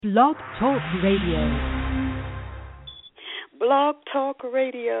Blog Talk Radio. Blog Talk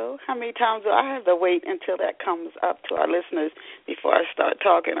Radio. How many times do I have to wait until that comes up to our listeners before I start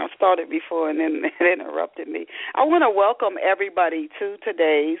talking? I started before and then it interrupted me. I want to welcome everybody to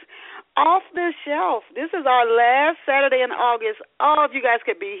today's Off the Shelf. This is our last Saturday in August. All of you guys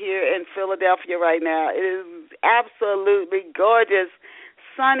could be here in Philadelphia right now. It is absolutely gorgeous,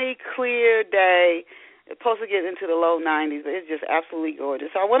 sunny, clear day. It's supposed to get into the low 90s, but it's just absolutely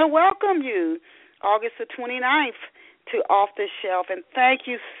gorgeous. So I want to welcome you August the 29th to Off the Shelf, and thank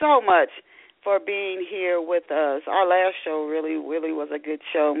you so much for being here with us. Our last show really was a good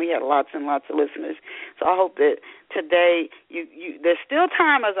show, and we had lots and lots of listeners. So I hope that today there's still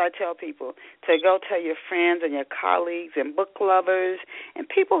time, as I tell people, to go tell your friends and your colleagues and book lovers and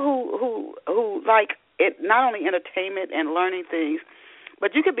people who like it, not only entertainment and learning things,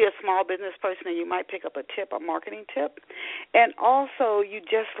 but you could be a small business person and you might pick up a tip, a marketing tip. And also you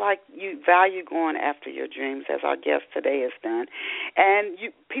value going after your dreams, as our guest today has done. And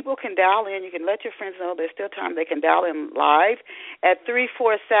people can dial in. You can let your friends know there's still time. They can dial in live at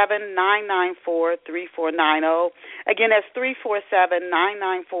 347-994-3490. Again, that's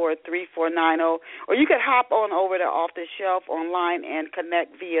 347-994-3490. Or you could hop on over to Off the Shelf online and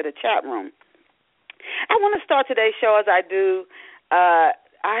connect via the chat room. I want to start today's show as I do. I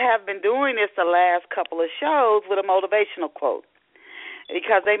have been doing this the last couple of shows with a motivational quote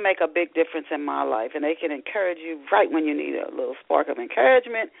because they make a big difference in my life, and they can encourage you right when you need a little spark of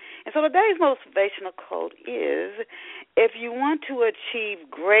encouragement. And so today's motivational quote is, if you want to achieve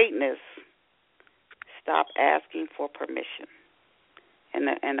greatness, stop asking for permission. And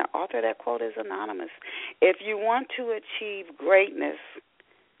the author of that quote is anonymous. If you want to achieve greatness,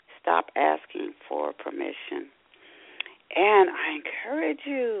 stop asking for permission. And I encourage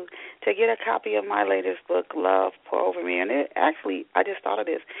you to get a copy of my latest book, Love, Pour Over Me. And I just thought of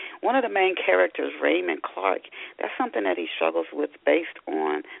this. One of the main characters, Raymond Clark, that's something that he struggles with based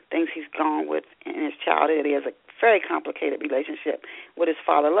on things he's gone with in his childhood. He has a very complicated relationship with his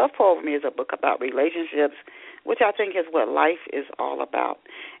father. Love, Pour Over Me is a book about relationships, which I think is what life is all about.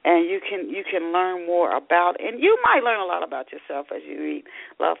 And you can learn more about, and you might learn a lot about yourself as you read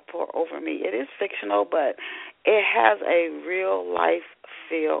Love, Pour Over Me. It is fictional, but it has a real life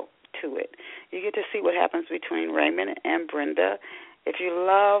feel to it. You get to see what happens between Raymond and Brenda. If you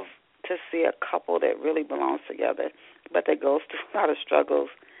love to see a couple that really belongs together, but that goes through a lot of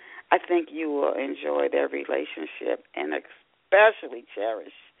struggles, I think you will enjoy their relationship and especially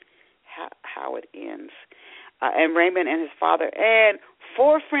cherish how it ends. And Raymond and his father and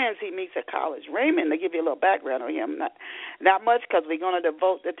 4 friends he meets at college. Raymond, to give you a little background on him, not much because we're going to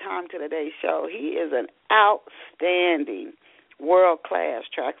devote the time to today's show. He is an outstanding world-class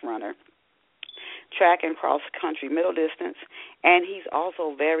track runner, track and cross-country, middle distance, and he's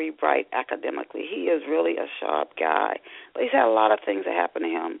also very bright academically. He is really a sharp guy, but he's had a lot of things that happened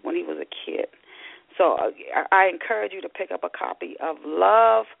to him when he was a kid. So I encourage you to pick up a copy of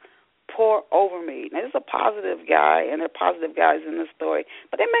Love, Pour Over Me. Now, this is a positive guy, and there are positive guys in the story,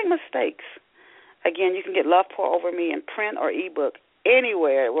 but they make mistakes. Again, you can get Love, Pour Over Me in print or ebook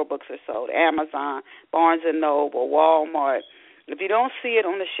anywhere where books are sold, Amazon, Barnes & Noble, Walmart. If you don't see it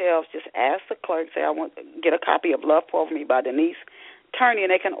on the shelves, just ask the clerk, say, I want to get a copy of Love, Pour Over Me by Denise Turney,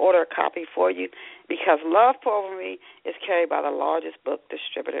 and they can order a copy for you because Love, Pour Over Me is carried by the largest book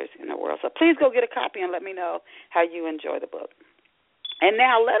distributors in the world. So please go get a copy and let me know how you enjoy the book. And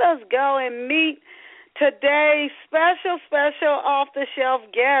now let us go and meet today's special off-the-shelf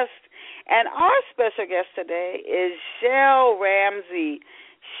guest. And our special guest today is Shell Ramsey.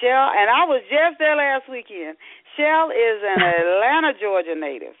 Shell, and I was just there last weekend. Shell is an Atlanta, Georgia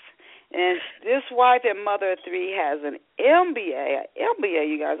native. And this wife and mother of 3 has an MBA.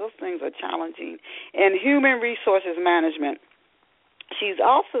 You guys, those things are challenging, in human resources management. She's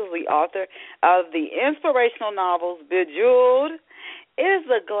also the author of the inspirational novels Bejeweled, Is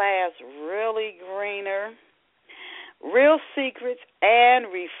the Glass Really Greener?, Real Secrets,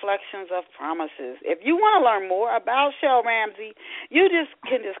 and Reflections of Promises. If you want to learn more about Shell Ramsey, you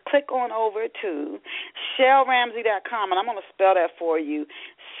can just click on over to shellramsey.com, and I'm going to spell that for you,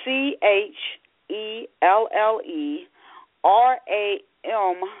 CHELLERAM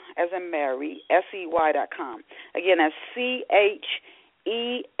as in Mary, SEY.com. Again, that's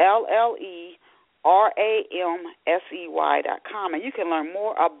CHELLERAMSEY.com, and you can learn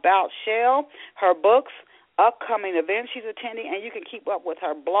more about Shell, her books, upcoming events she's attending, and you can keep up with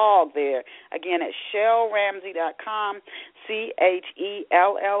her blog there. Again, at shellramsey.com,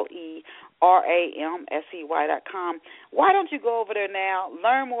 CHELLERAMSEY.com. Why don't you go over there now,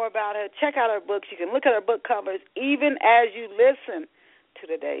 learn more about her, check out her books. You can look at her book covers even as you listen to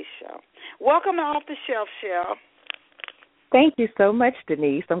today's show. Welcome to Off the Shelf, Shell. Thank you so much,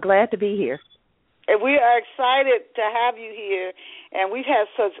 Denise. I'm glad to be here. And we are excited to have you here. And we've had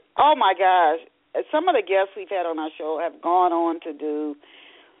such, oh my gosh, some of the guests we've had on our show have gone on to do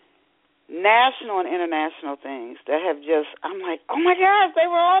national and international things that have just, I'm like, oh my gosh, they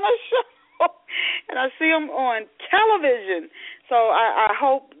were on a show. And I see them on television. So I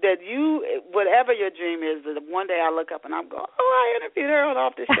hope that you, whatever your dream is, that one day I look up and I'm going, oh, I interviewed her on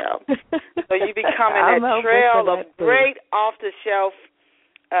Off the Shelf. So you becoming that trail of great off-the-shelf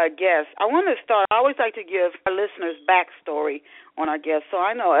guests. I want to start, I always like to give our listeners backstory on our guests. So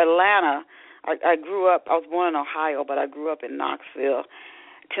I know Atlanta, I grew up, I was born in Ohio, but I grew up in Knoxville,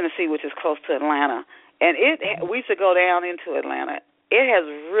 Tennessee, which is close to Atlanta. And we used to go down into Atlanta. It has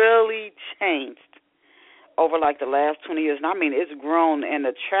really changed over like the last 20 years. And I mean, it's grown, and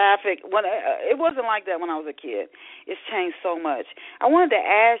the traffic, it wasn't like that when I was a kid. It's changed so much. I wanted to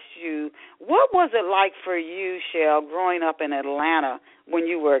ask you, what was it like for you, Shell, growing up in Atlanta when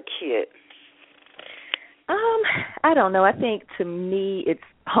you were a kid? I don't know. I think to me it's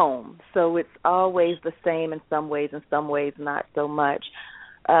home. So it's always the same in some ways not so much.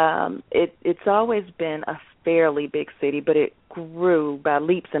 It's always been a fairly big city, but it grew by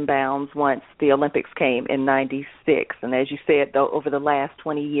leaps and bounds once the Olympics came in '96. And as you said, though, over the last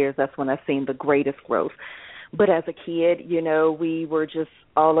 20 years, that's when I've seen the greatest growth. But as a kid, we were just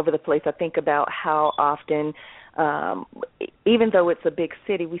all over the place. I think about how often, even though it's a big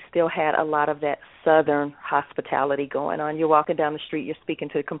city, we still had a lot of that Southern hospitality going on. You're walking down the street, you're speaking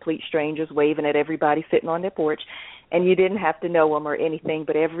to complete strangers, waving at everybody sitting on their porch, and you didn't have to know them or anything,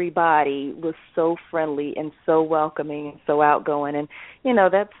 but everybody was so friendly and so welcoming and so outgoing. And,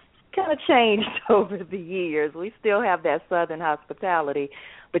 that's kind of changed over the years. We still have that Southern hospitality,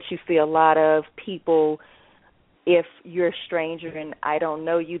 but you see a lot of people, if you're a stranger and I don't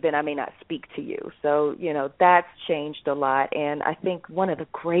know you, then I may not speak to you. So, that's changed a lot. And I think one of the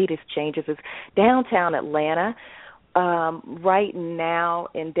greatest changes is downtown Atlanta. Right now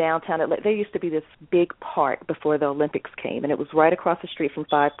in downtown Atlanta, there used to be this big park before the Olympics came, and it was right across the street from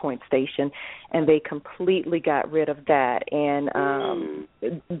 5 Point Station, and they completely got rid of that. And,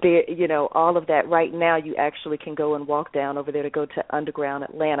 all of that, right now you actually can go and walk down over there to go to Underground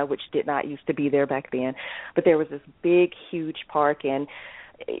Atlanta, which did not used to be there back then. But there was this big, huge park, and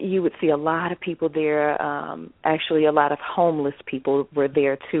you would see a lot of people there. Actually, a lot of homeless people were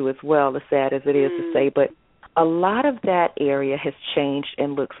there, too, as well, as sad as it is to say. But a lot of that area has changed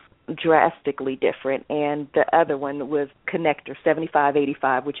and looks drastically different. And the other one was Connector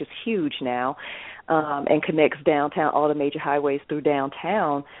 7585, which is huge now, and connects downtown, all the major highways through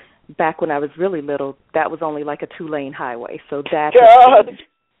downtown. Back when I was really little, that was only like a 2-lane highway. So that has changed.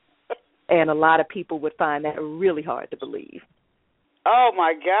 And a lot of people would find that really hard to believe. Oh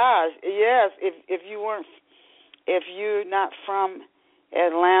my gosh, yes. If you're not from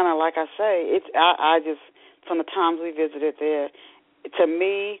Atlanta, like I say, I just, from the times we visited there, to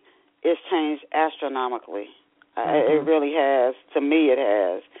me, it's changed astronomically. It really has. To me, it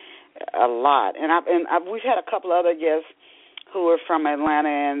has a lot. And we've had a couple other guests who are from Atlanta,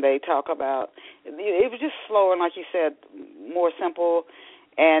 and they talk about it was just slower, and like you said, more simple,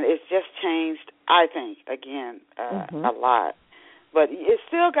 and it's just changed. I think again a lot. But it's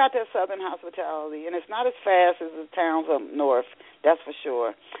still got that Southern hospitality, and it's not as fast as the towns up north, that's for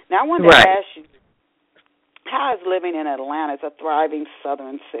sure. Now, I wanted to ask you, how is living in Atlanta? It's a thriving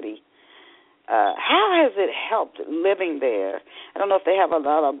Southern city. How has it helped living there? I don't know if they have a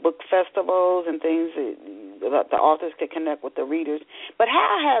lot of book festivals and things that the authors could connect with the readers, but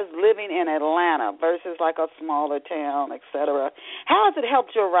how has living in Atlanta versus like a smaller town, et cetera, how has it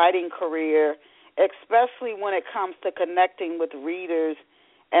helped your writing career, especially when it comes to connecting with readers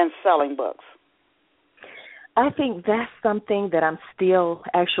and selling books? I think that's something that I'm still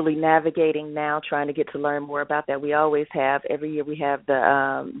actually navigating now, trying to get to learn more about that. We always have, every year we have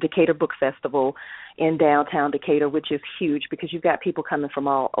the Decatur Book Festival in downtown Decatur, which is huge because you've got people coming from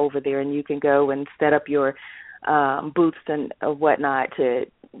all over there, and you can go and set up your booths and whatnot to,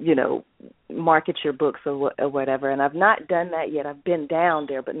 market your books or whatever. And I've not done that yet. I've been down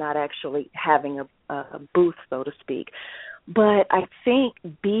there, but not actually having a booth, so to speak. But I think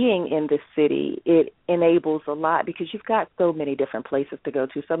being in this city, it enables a lot because you've got so many different places to go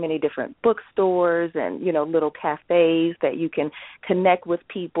to, so many different bookstores and, little cafes that you can connect with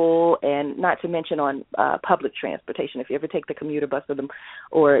people, and not to mention on public transportation. If you ever take the commuter bus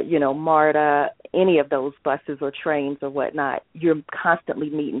or MARTA, any of those buses or trains or whatnot, you're constantly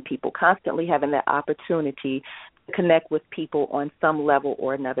meeting people, constantly having that opportunity to connect with people on some level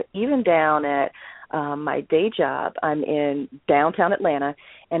or another. Even down at my day job, I'm in downtown Atlanta,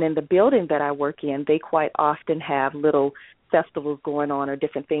 and in the building that I work in, they quite often have little festivals going on or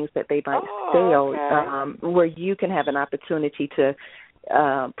different things that they might sell, where you can have an opportunity to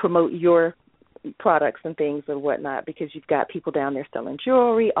promote your products and things and whatnot, because you've got people down there selling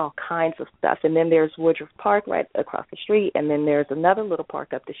jewelry, all kinds of stuff. And then there's Woodruff Park right across the street, and then there's another little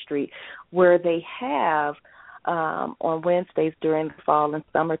park up the street where they have on Wednesdays during the fall and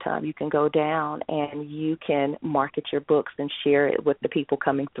summertime, you can go down and you can market your books and share it with the people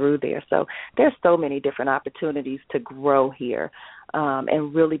coming through there. So there's so many different opportunities to grow here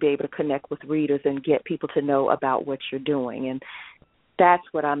and really be able to connect with readers and get people to know about what you're doing. And that's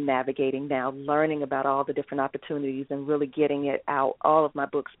what I'm navigating now, learning about all the different opportunities and really getting it out, all of my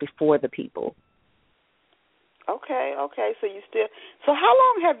books, before the people. Okay. So how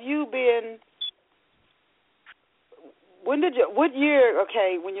long have you been, when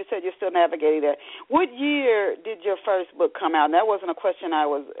you said you're still navigating that, what year did your first book come out? And that wasn't a question I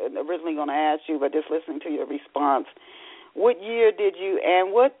was originally going to ask you, but just listening to your response. What year did you,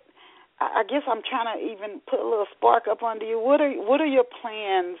 and I guess I'm trying to even put a little spark up under you. What are your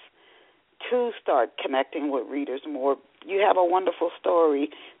plans to start connecting with readers more? You have a wonderful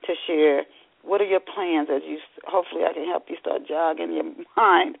story to share. What are your plans as you? Hopefully, I can help you start jogging your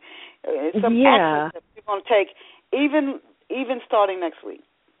mind. Some actions that you're going to take, even starting next week.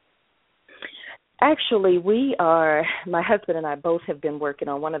 Actually, my husband and I both have been working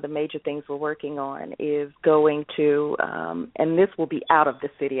on, one of the major things we're working on is going to, and this will be out of the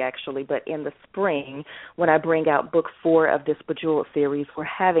city actually, but in the spring, when I bring out book 4 of this Bejeweled series, we're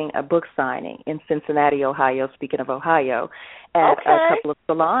having a book signing in Cincinnati, Ohio, speaking of Ohio, at a couple of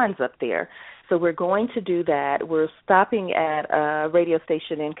salons up there. So we're going to do that. We're stopping at a radio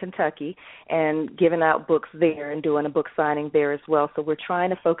station in Kentucky and giving out books there and doing a book signing there as well. So we're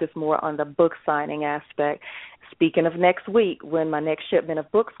trying to focus more on the book signing aspect. Speaking of next week, when my next shipment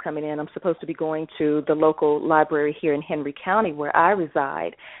of books coming in, I'm supposed to be going to the local library here in Henry County where I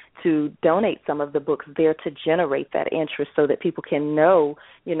reside to donate some of the books there to generate that interest so that people can know,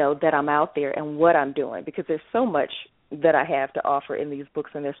 that I'm out there and what I'm doing, because there's so much that I have to offer in these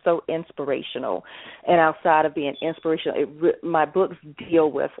books, and they're so inspirational. And outside of being inspirational, my books deal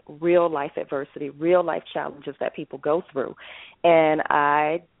with real-life adversity, real-life challenges that people go through. And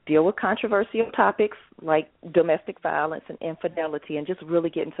I deal with controversial topics like domestic violence and infidelity and just really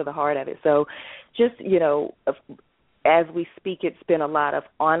get into the heart of it. So just, as we speak, it's been a lot of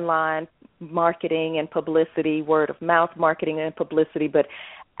online marketing and publicity, word-of-mouth marketing and publicity, but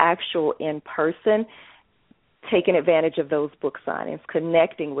actual in-person, taking advantage of those book signings,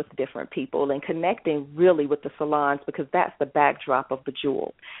 connecting with different people, and connecting really with the salons, because that's the backdrop of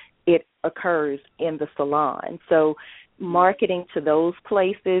Bejeweled. It occurs in the salon. So marketing to those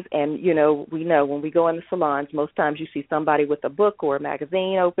places, and, we know when we go in the salons, most times you see somebody with a book or a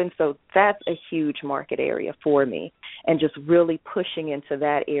magazine open, so that's a huge market area for me, and just really pushing into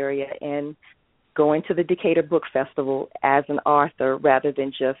that area and going to the Decatur Book Festival as an author rather than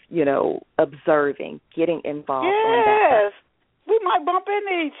just, observing, getting involved on that. Yes, we might bump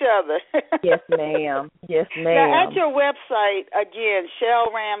into each other. Yes, ma'am. Yes, ma'am. Now, at your website, again,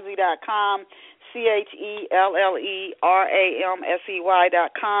 ChellRamsey.com,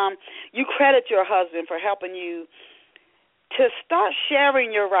 ChellRamsey.com, you credit your husband for helping you to start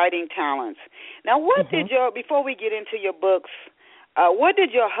sharing your writing talents. Now, before we get into your books, what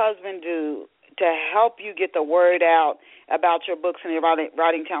did your husband do to help you get the word out about your books and your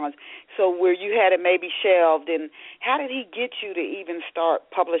writing talents, so where you had it maybe shelved, and how did he get you to even start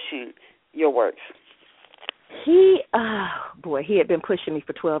publishing your works? He had been pushing me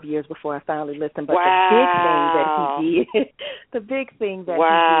for 12 years before I finally listened, but the big thing that he did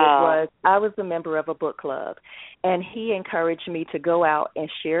was, I was a member of a book club, and he encouraged me to go out and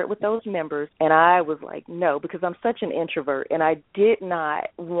share it with those members, and I was like, no, because I'm such an introvert, and I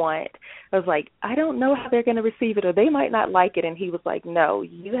was like, I don't know how they're going to receive it, or they might not like it, and he was like, no,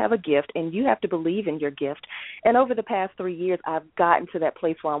 you have a gift, and you have to believe in your gift. And over the past 3 years, I've gotten to that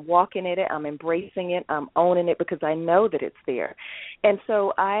place where I'm walking in it, I'm embracing it, I'm owning it, because I know that it's there. And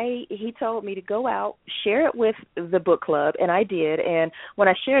so he told me to go out, share it with the book club, and I did. And when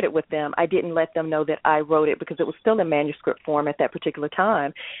I shared it with them, I didn't let them know that I wrote it, because it was still in manuscript form at that particular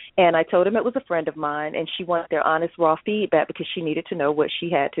time. And I told them it was a friend of mine, and she wanted their honest, raw feedback, because she needed to know what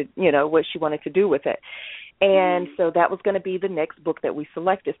she had to, what she wanted to do with it. And so that was going to be the next book that we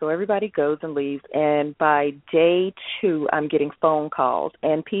selected. So everybody goes and leaves, and by day 2, I'm getting phone calls,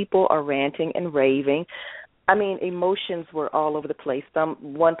 and people are ranting and raving. I mean, emotions were all over the place.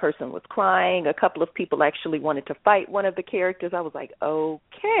 One person was crying. A couple of people actually wanted to fight one of the characters. I was like,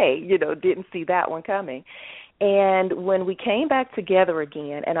 okay, didn't see that one coming. And when we came back together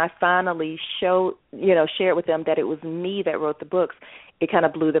again, and I finally shared with them that it was me that wrote the books, it kind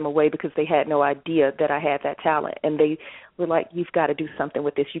of blew them away because they had no idea that I had that talent. And they were like, you've got to do something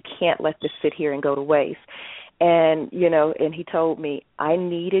with this. You can't let this sit here and go to waste. And, and he told me, I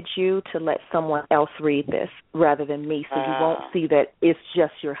needed you to let someone else read this rather than me, so you won't see that it's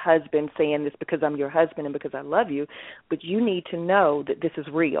just your husband saying this because I'm your husband and because I love you, but you need to know that this is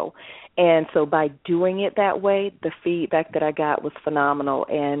real. And so by doing it that way, the feedback that I got was phenomenal,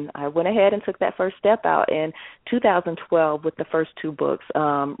 and I went ahead and took that first step out in 2012 with the first two books,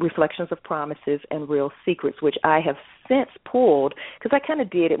 Reflections of Promises and Real Secrets, which I have since pulled because I kind of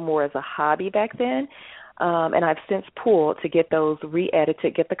did it more as a hobby back then. And I've since pulled to get those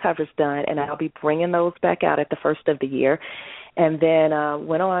re-edited, get the covers done, and I'll be bringing those back out at the first of the year. And then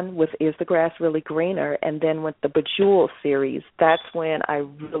went on with Is the Grass Really Greener? And then with the Bejeweled series, that's when I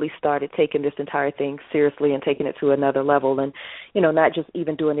really started taking this entire thing seriously and taking it to another level. And, not just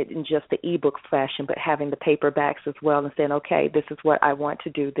even doing it in just the ebook fashion, but having the paperbacks as well and saying, okay, this is what I want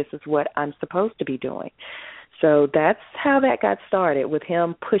to do. This is what I'm supposed to be doing. So that's how that got started, with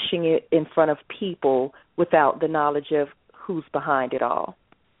him pushing it in front of people without the knowledge of who's behind it all.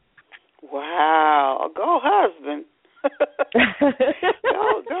 Wow. Go husband. go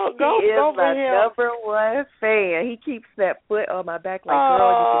he is go my him. number one fan. He keeps that foot on my back like, girl,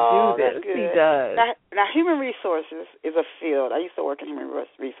 you can do this. That's good. He does. Now, human resources is a field. I used to work in human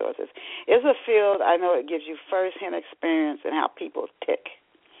resources. It's a field, I know it gives you first-hand experience in how people tick.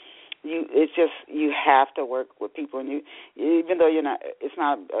 It's just you have to work with people, and you, even though you're not, it's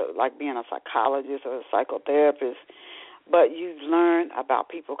not like being a psychologist or a psychotherapist, but you learn about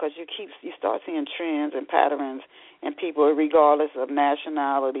people because you start seeing trends and patterns in people, regardless of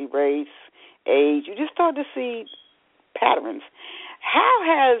nationality, race, age. You just start to see patterns. How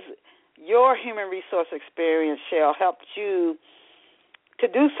has your human resource experience, Shell, helped you to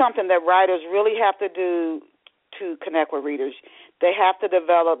do something that writers really have to do to connect with readers? They have to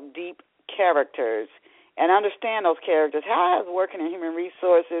develop deep characters and understand those characters. How has working in human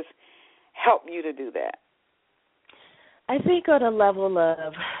resources helped you to do that? I think on a level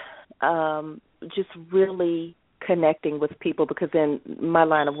of just really connecting with people, because in my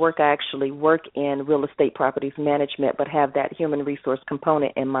line of work, I actually work in real estate properties management, but have that human resource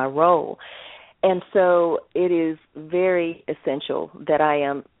component in my role. And so it is very essential that I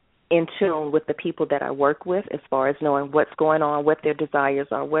am in tune with the people that I work with as far as knowing what's going on, what their desires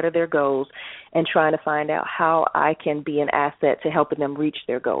are, what are their goals, and trying to find out how I can be an asset to helping them reach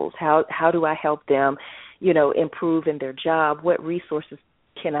their goals. How do I help them, improve in their job? What resources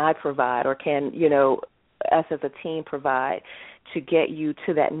can I provide, or can, us as a team provide to get you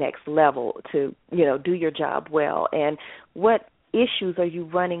to that next level to, do your job well? And what issues are you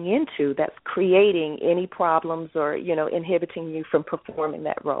running into that's creating any problems or, inhibiting you from performing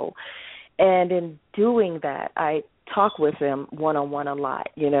that role? And in doing that, I talk with them one-on-one a lot.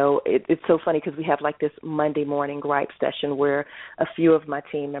 It's so funny because we have like this Monday morning gripe session where a few of my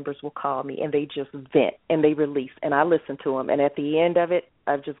team members will call me and they just vent and they release, and I listen to them. And at the end of it,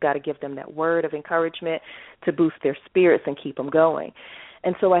 I've just got to give them that word of encouragement to boost their spirits and keep them going.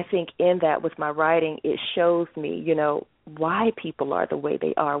 And so I think in that, with my writing, it shows me, why people are the way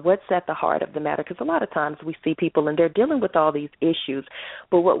they are, what's at the heart of the matter. Because a lot of times we see people and they're dealing with all these issues,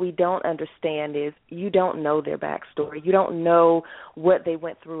 but what we don't understand is you don't know their backstory. You don't know what they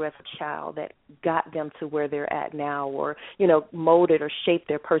went through as a child that got them to where they're at now, or, molded or shaped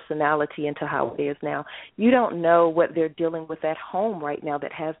their personality into how it is now. You don't know what they're dealing with at home right now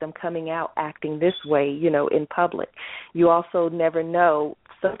that has them coming out acting this way, in public. You also never know.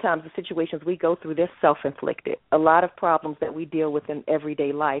 Sometimes the situations we go through, they're self-inflicted. A lot of problems that we deal with in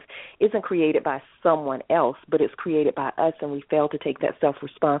everyday life isn't created by someone else, but it's created by us, and we fail to take that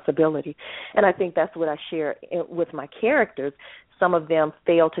self-responsibility. And I think that's what I share with my characters. Some of them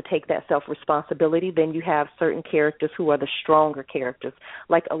fail to take that self-responsibility. Then you have certain characters who are the stronger characters,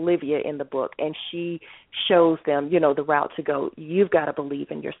 like Olivia in the book, and she shows them, the route to go. You've got to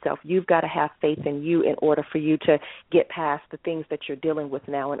believe in yourself. You've got to have faith in you in order for you to get past the things that you're dealing with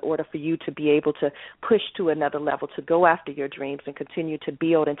now, in order for you to be able to push to another level, to go after your dreams and continue to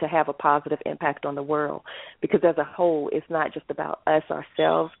build and to have a positive impact on the world. Because as a whole, it's not just about us,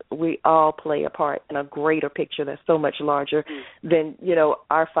 ourselves. We all play a part in a greater picture that's so much larger than,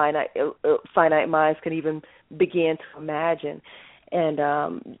 our finite minds can even begin to imagine. And,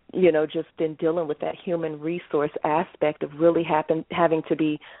 just in dealing with that human resource aspect of really having to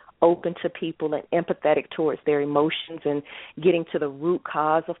be open to people and empathetic towards their emotions and getting to the root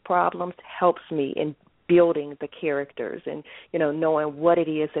cause of problems helps me in building the characters and, knowing what it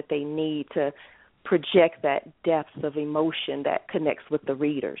is that they need to project that depth of emotion that connects with the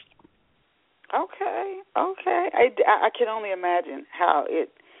readers. Okay. I can only imagine how it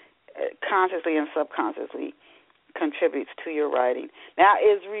consciously and subconsciously contributes to your writing. Now,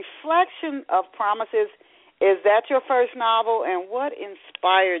 is Reflection of Promises, is that your first novel, and what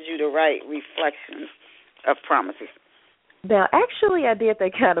inspired you to write Reflections of Promises? Now, actually, I did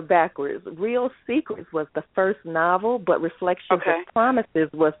that kind of backwards. Real Secrets was the first novel, but Reflections of Promises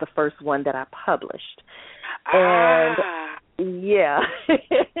was the first one that I published. And, yeah,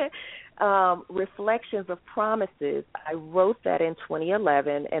 Reflections of Promises, I wrote that in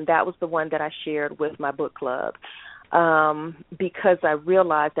 2011, and that was the one that I shared with my book club. Because I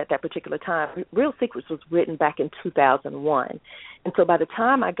realized at that particular time, Real Secrets was written back in 2001. And so by the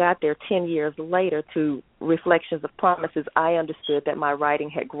time I got there 10 years later to Reflections of Promises, I understood that my writing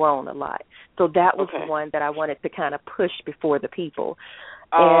had grown a lot. So that was the one that I wanted to kind of push before the people.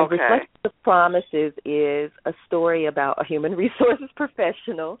 And Reflections of Promises is a story about a human resources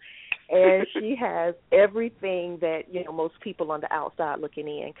professional, and she has everything that, most people on the outside looking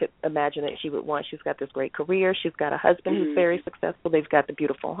in could imagine that she would want. She's got this great career. She's got a husband who's very successful. They've got the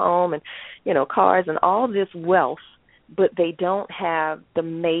beautiful home and, cars and all this wealth, but they don't have the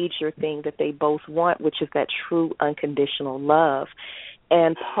major thing that they both want, which is that true unconditional love.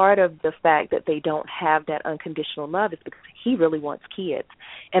 And part of the fact that they don't have that unconditional love is because he really wants kids.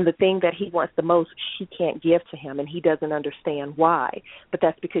 And the thing that he wants the most, she can't give to him, and he doesn't understand why. But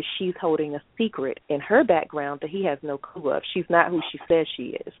that's because she's holding a secret in her background that he has no clue of. She's not who she says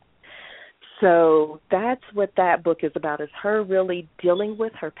she is. So that's what that book is about, is her really dealing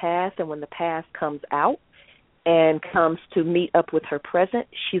with her past, and when the past comes out and comes to meet up with her present,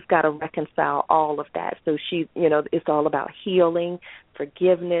 she's got to reconcile all of that. So she, it's all about healing,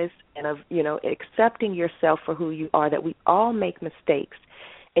 forgiveness, and accepting yourself for who you are, that we all make mistakes.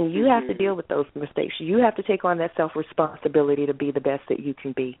 And you have to deal with those mistakes. You have to take on that self-responsibility to be the best that you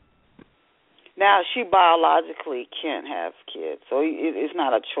can be. Now, she biologically can't have kids, so it's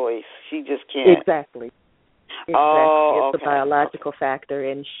not a choice. She just can't. Exactly. Oh, it's a biological factor,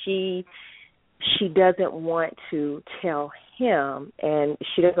 and she doesn't want to tell him, and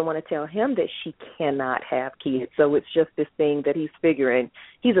she doesn't want to tell him that she cannot have kids. So it's just this thing that he's figuring.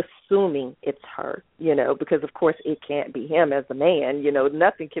 He's assuming it's her, because, of course, it can't be him as a man.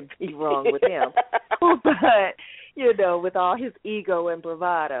 Nothing can be wrong with him. But, with all his ego and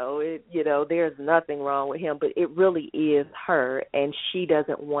bravado, there's nothing wrong with him. But it really is her, and she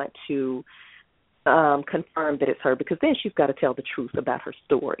doesn't want to confirm that it's her, because then she's got to tell the truth about her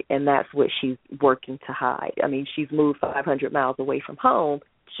story, and that's what she's working to hide. I mean, she's moved 500 miles away from home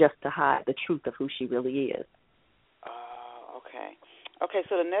just to hide the truth of who she really is. Okay,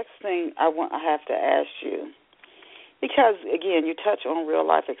 so the next thing I have to ask you, because, again, you touch on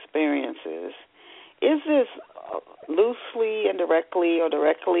real-life experiences, is this loosely, indirectly, or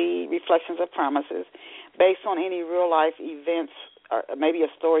directly Reflections of Promises based on any real-life events, or maybe a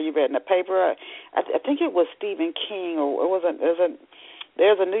story you read in the paper? I think it was Stephen King, or there's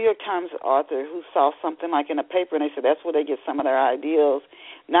a New York Times author who saw something like in a paper, and they said that's where they get some of their ideas,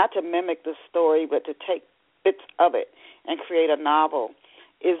 not to mimic the story, but to take bits of it and create a novel.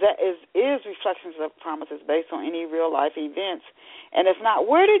 Is Reflections of Promises based on any real life events? And if not,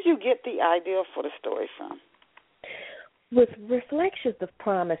 where did you get the idea for the story from? With Reflections of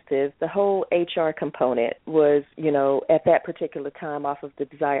Promises, the whole HR component was, at that particular time off of the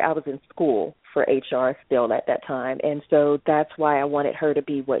desire. I was in school for HR still at that time, and so that's why I wanted her to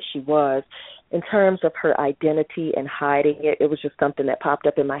be what she was. In terms of her identity and hiding it, it was just something that popped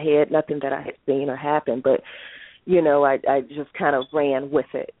up in my head, nothing that I had seen or happened, but, I just kind of ran with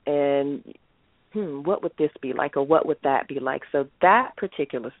it. And what would this be like, or what would that be like? So that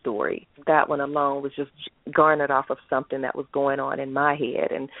particular story, that one alone, was just garnered off of something that was going on in my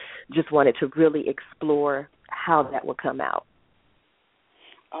head, and just wanted to really explore how that would come out.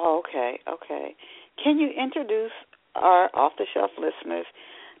 Oh, okay. Can you introduce our off-the-shelf listeners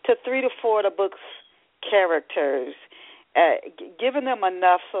to 3 to 4 of the book's characters, giving them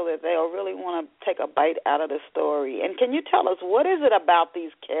enough so that they'll really want to take a bite out of the story? And can you tell us, what is it about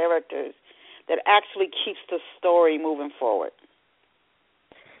these characters that actually keeps the story moving forward?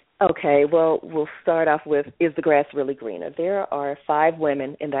 Okay, well, we'll start off with, is the grass really greener? There are 5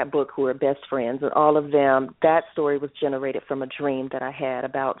 women in that book who are best friends, and all of them, that story was generated from a dream that I had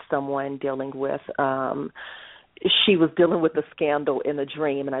about someone dealing with she was dealing with a scandal in a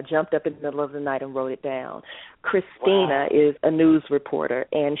dream, and I jumped up in the middle of the night and wrote it down. Christina is a news reporter,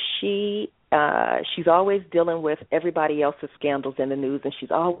 and she's always dealing with everybody else's scandals in the news, and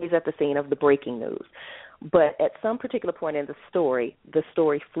she's always at the scene of the breaking news. But at some particular point in the story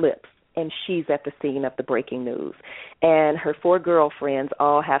flips, and she's at the scene of the breaking news. And her 4 girlfriends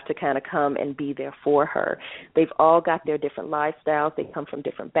all have to kind of come and be there for her. They've all got their different lifestyles. They come from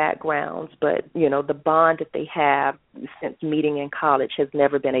different backgrounds, but, the bond that they have since meeting in college has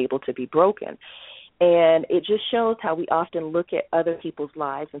never been able to be broken. And it just shows how we often look at other people's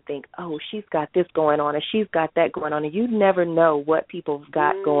lives and think, oh, she's got this going on and she's got that going on. And you never know what people have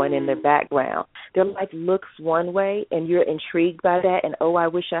got going in their background. Their life looks one way and you're intrigued by that and, oh, I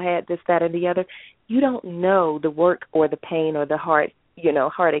wish I had this, that, or the other. You don't know the work or the pain or the heartache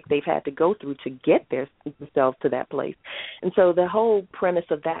they've had to go through to get themselves to that place. And so the whole premise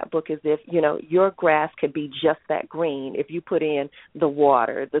of that book is if, your grass could be just that green if you put in the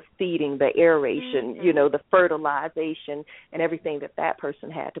water, the seeding, the aeration, the fertilization and everything that person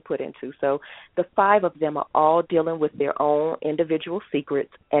had to put into. So the 5 of them are all dealing with their own individual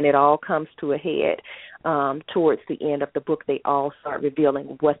secrets, and it all comes to a head. Towards the end of the book, they all start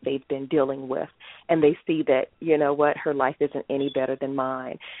revealing what they've been dealing with, and they see that, her life isn't any better than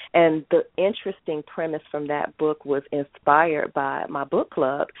mine. And the interesting premise from that book was inspired by my book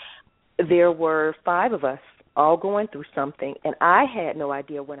club. There were 5 of us all going through something, and I had no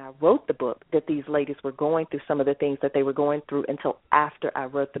idea when I wrote the book that these ladies were going through some of the things that they were going through until after I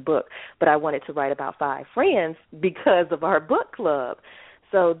wrote the book. But I wanted to write about 5 friends because of our book club.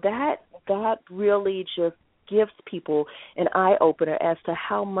 So that really just gives people an eye-opener as to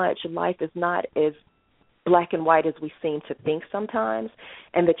how much life is not as black and white as we seem to think sometimes,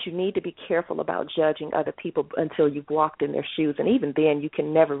 and that you need to be careful about judging other people until you've walked in their shoes. And even then, you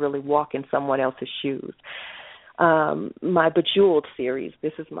can never really walk in someone else's shoes. My Bejeweled series,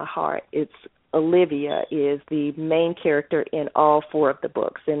 This Is My Heart, Olivia is the main character in all 4 of the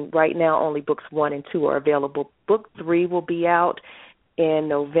books. And right now, only books 1 and 2 are available. Book 3 will be out in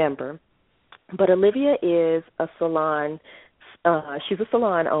November. But Olivia is a salon. She's a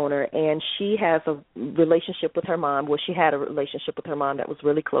salon owner, and she has a relationship with her mom. Well, she had a relationship with her mom that was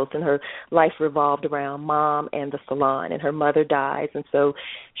really close, and her life revolved around mom and the salon, and her mother dies. And so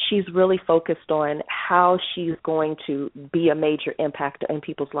she's really focused on how she's going to be a major impact in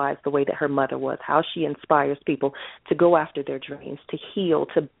people's lives the way that her mother was, how she inspires people to go after their dreams, to heal,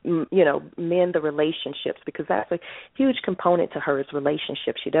 to, mend the relationships, because that's a huge component to her is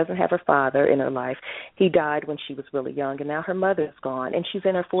relationships. She doesn't have her father in her life. He died when she was really young, and now her mother's gone, and she's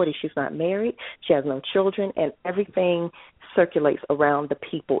in her 40s. She's not married. She has no children, and everything circulates around the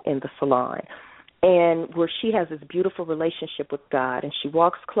people in the salon. And where she has this beautiful relationship with God, and she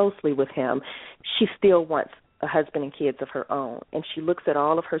walks closely with him, she still wants a husband and kids of her own. And she looks at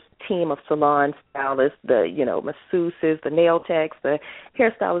all of her team of salon stylists, the, masseuses, the nail techs, the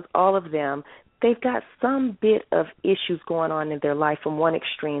hairstylists, all of them. They've got some bit of issues going on in their life from one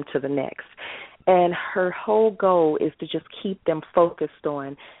extreme to the next. And her whole goal is to just keep them focused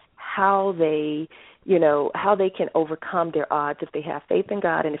on how they can overcome their odds if they have faith in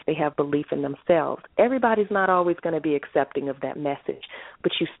God and if they have belief in themselves. Everybody's not always going to be accepting of that message,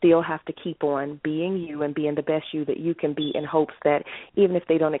 but you still have to keep on being you and being the best you that you can be in hopes that even if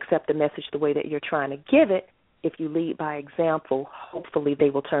they don't accept the message the way that you're trying to give it, if you lead by example, hopefully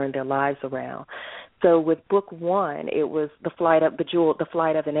they will turn their lives around. So with book 1, it was The Flight of Bejeweled, The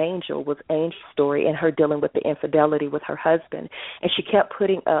Flight of an Angel, was Angel's story and her dealing with the infidelity with her husband. And she kept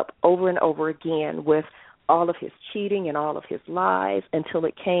putting up over and over again with all of his cheating and all of his lies until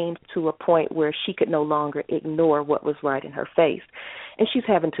it came to a point where she could no longer ignore what was right in her face. And she's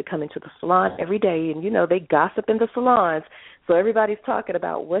having to come into the salon every day, and, they gossip in the salons. So everybody's talking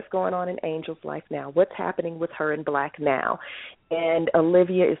about what's going on in Angel's life now, what's happening with her in black now. And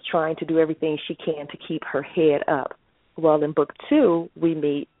Olivia is trying to do everything she can to keep her head up. Well, in book 2, we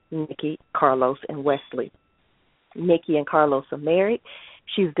meet Nikki, Carlos, and Wesley. Nikki and Carlos are married.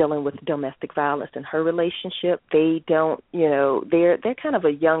 She's dealing with domestic violence in her relationship. They don't, they're kind of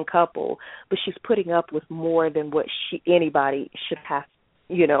a young couple, but she's putting up with more than what anybody should have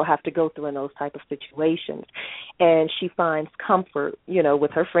to go through in those type of situations. And she finds comfort,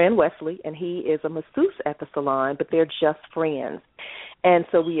 with her friend Wesley, and he is a masseuse at the salon, but they're just friends. And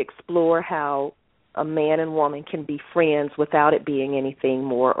so we explore how a man and woman can be friends without it being anything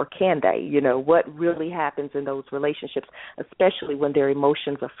more, or can they? What really happens in those relationships, especially when their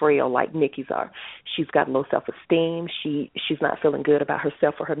emotions are frail like Nikki's are. She's got low self-esteem. She's not feeling good about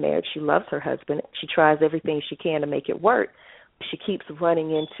herself or her marriage. She loves her husband. She tries everything she can to make it work. she keeps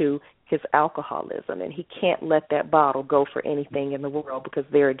running into his alcoholism, and he can't let that bottle go for anything in the world because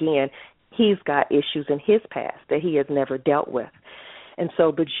there again, he's got issues in his past that he has never dealt with. And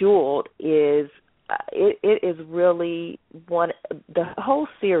so Bejeweled is it is really the whole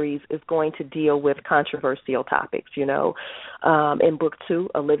series is going to deal with controversial topics, you know. In book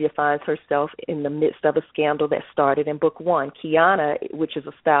 2, Olivia finds herself in the midst of a scandal that started in book 1. Kiana, which is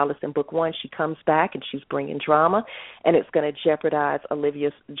a stylist in book 1, she comes back and she's bringing drama, and it's going to jeopardize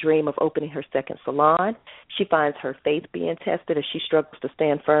Olivia's dream of opening her second salon. She finds her faith being tested as she struggles to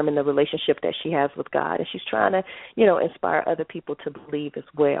stand firm in the relationship that she has with God, and she's trying to, you know, inspire other people to believe as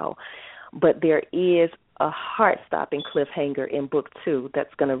well. But there is a heart-stopping cliffhanger in book 2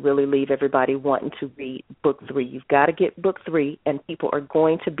 that's going to really leave everybody wanting to read book 3. You've got to get book 3, and people are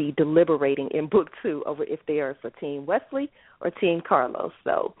going to be deliberating in book 2 over if they are for Team Wesley or Team Carlos.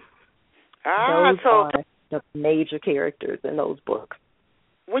 So those are the major characters in those books.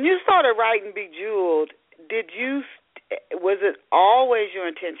 When you started writing Bejeweled, was it always your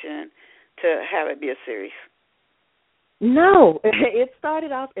intention to have it be a series? No, it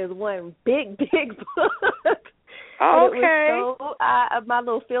started off as one big book. Okay. My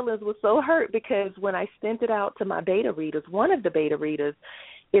little feelings were so hurt because when I sent it out to my beta readers, one of the beta readers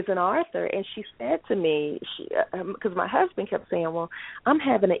is an author, and she said to me, because my husband kept saying, well, I'm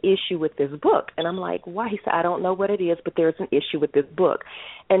having an issue with this book. And I'm like, why? He said, I don't know what it is, but there's an issue with this book.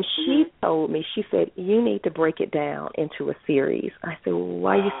 And she told me, she said, you need to break it down into a series. I said, well,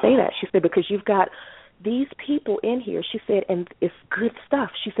 why you say that? She said, because you've got these people in here, she said, and it's good stuff.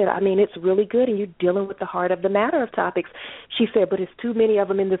 She said, I mean, it's really good, and you're dealing with the heart of the matter of topics. She said, but it's too many of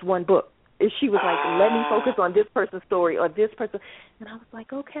them in this one book. And she was like, let me focus on this person's story or this person. And I was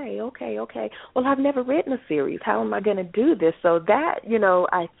like, okay. Well, I've never written a series. How am I going to do this? So that, you know,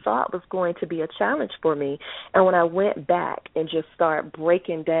 I thought was going to be a challenge for me. And when I went back and just started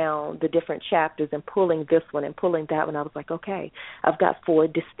breaking down the different chapters and pulling this one and pulling that one, I was like, okay, I've got 4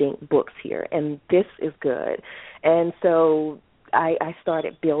 distinct books here, and this is good. And so I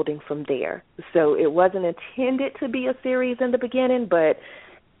started building from there. So it wasn't intended to be a series in the beginning, but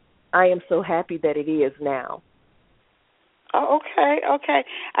I am so happy that it is now. Oh, okay.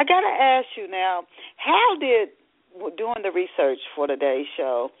 I got to ask you now, doing the research for today's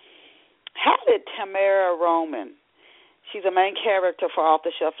show, how did Tamara Roman, she's a main character for Off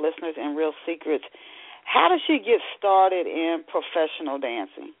the Shelf listeners and Real Secrets, how did she get started in professional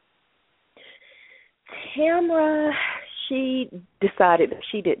dancing? Tamara, she decided that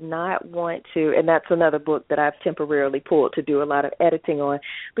she did not want to, and that's another book that I've temporarily pulled to do a lot of editing on,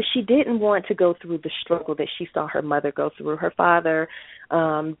 but she didn't want to go through the struggle that she saw her mother go through. Her father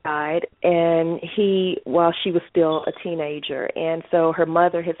died, and while she was still a teenager, and so her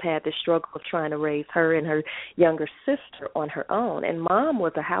mother has had the struggle of trying to raise her and her younger sister on her own, and Mom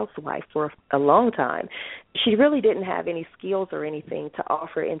was a housewife for a long time. She really didn't have any skills or anything to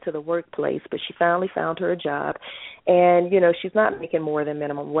offer into the workplace, but she finally found her a job, and, you know, she's not making more than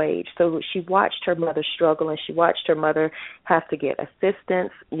minimum wage. So she watched her mother struggle, and she watched her mother have to get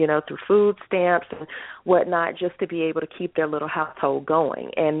assistance, you know, through food stamps and whatnot, just to be able to keep their little household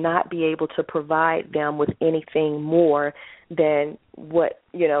going and not be able to provide them with anything more than what,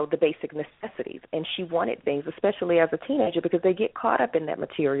 you know, the basic necessities. And she wanted things, especially as a teenager, because they get caught up in that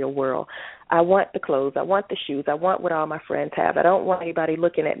material world. I want the clothes. I want the shoes. I want what all my friends have. I don't want anybody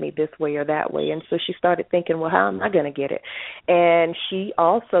looking at me this way or that way. And so she started thinking, well, how am I going to get it? And she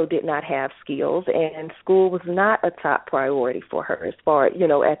also did not have skills, and school was not a top priority for her as far, you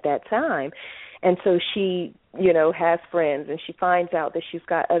know, at that time. And so she, you know, has friends, and she finds out that she's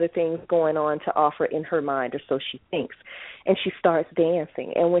got other things going on to offer in her mind, or so she thinks. And she starts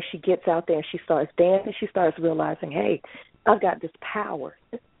dancing. And when she gets out there and she starts dancing, she starts realizing, hey, I've got this power.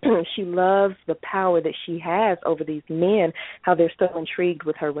 She loves the power that she has over these men, how they're so intrigued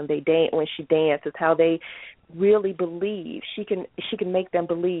with her when she dances, how they really believe. She can make them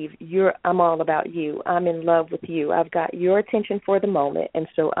believe, I'm all about you. I'm in love with you. I've got your attention for the moment, and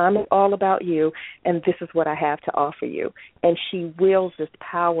so I'm all about you, and this is what I have to offer you. And she wields this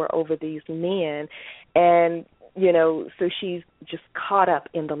power over these men, and you know, so she's just caught up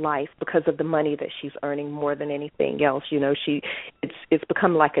in the life because of the money that she's earning more than anything else. You know, it's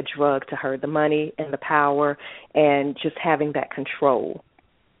become like a drug to her, the money and the power and just having that control.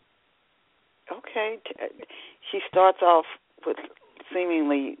 Okay. She starts off with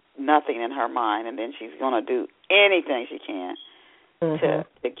seemingly nothing in her mind, and then she's going to do anything she can to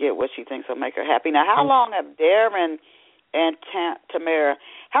get what she thinks will make her happy. Now, how long have Darren and Tamara,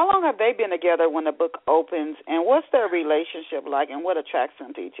 how long have they been together when the book opens, and what's their relationship like, and what attracts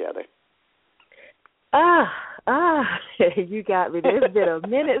them to each other? You got me. It's been a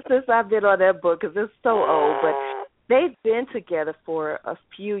minute since I've been on that book because it's so old, but they've been together for a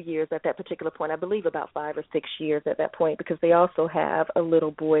few years at that particular point. I believe about 5 or 6 years at that point, because they also have a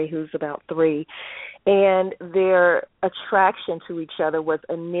little boy who's about 3. And their attraction to each other was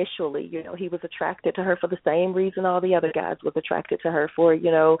initially, he was attracted to her for the same reason all the other guys was attracted to her for,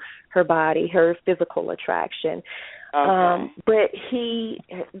 her body, her physical attraction. Okay. But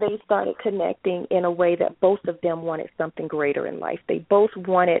they started connecting in a way that both of them wanted something greater in life. They both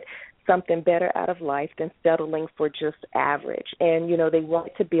wanted something better out of life than settling for just average. And, they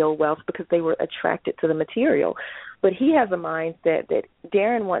wanted to build wealth because they were attracted to the material. But he has a mindset that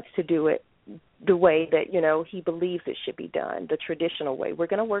Darren wants to do it the way that, he believes it should be done, the traditional way. We're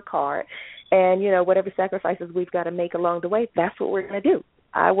going to work hard, and, whatever sacrifices we've got to make along the way, that's what we're going to do.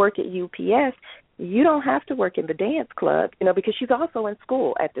 I work at UPS. You don't have to work in the dance club, because she's also in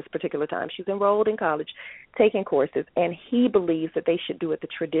school at this particular time. She's enrolled in college, taking courses, and he believes that they should do it the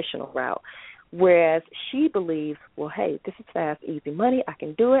traditional route, whereas she believes, well, hey, this is fast, easy money. I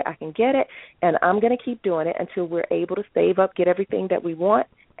can do it. I can get it, and I'm going to keep doing it until we're able to save up, get everything that we want,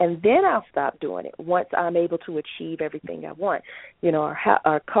 and then I'll stop doing it once I'm able to achieve everything I want.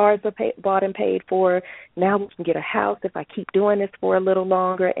 Our cars are bought and paid for. Now we can get a house if I keep doing this for a little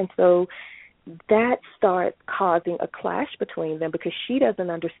longer. And so that starts causing a clash between them because she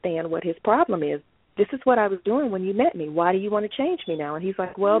doesn't understand what his problem is. This is what I was doing when you met me. Why do you want to change me now? And he's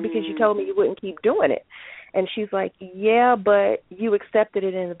like, well, because you told me you wouldn't keep doing it. And she's like, yeah, but you accepted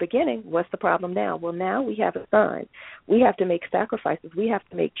it in the beginning. What's the problem now? Well, now we have a son. We have to make sacrifices. We have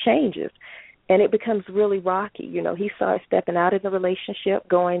to make changes. And it becomes really rocky. He starts stepping out of the relationship,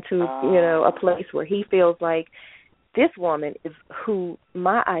 going to, a place where he feels like this woman is who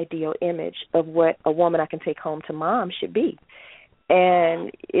my ideal image of what a woman I can take home to mom should be.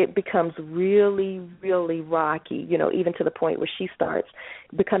 And it becomes really, really rocky, even to the point where she starts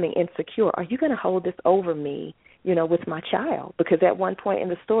becoming insecure. Are you going to hold this over me, with my child? Because at one point in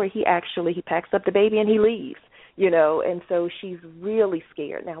the story, he packs up the baby and he leaves, and so she's really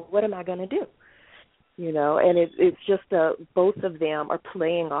scared. Now, what am I going to do? And it's just both of them are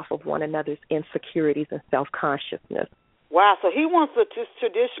playing off of one another's insecurities and self-consciousness. Wow, so he wants the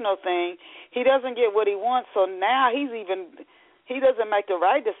traditional thing. He doesn't get what he wants, so now he doesn't make the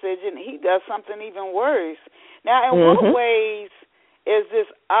right decision. He does something even worse. Now, in what ways is this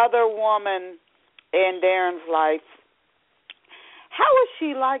other woman in Darren's life, how is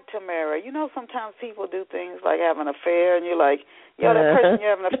she like Tamara? Sometimes people do things like have an affair, and you're like, that person you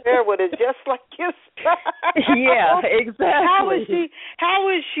have an affair with is just like your spouse. Yeah, exactly. How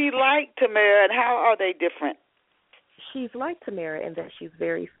is she like Tamara, and how are they different? She's like Tamara in that she's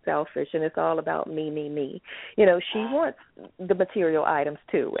very selfish, and it's all about me, me, me. She wants the material items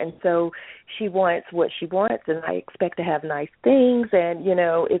too, and so she wants what she wants, and I expect to have nice things, and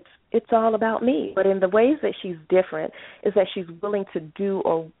it's all about me. But in the ways that she's different is that she's willing to do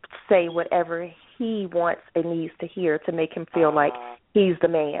or say whatever he wants and needs to hear to make him feel like he's the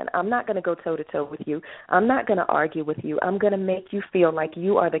man. I'm not going to go toe-to-toe with you. I'm not going to argue with you. I'm going to make you feel like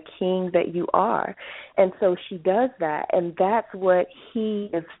you are the king that you are. And so she does that, and that's what he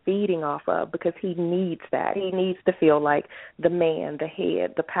is feeding off of because he needs that. He needs to feel like the man, the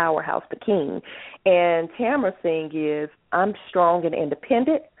head, the powerhouse, the king. And Tamara's thing is, I'm strong and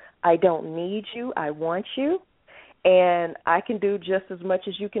independent. I don't need you. I want you. And I can do just as much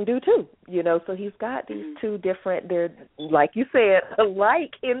as you can do too, So he's got these two different, they're, like you said,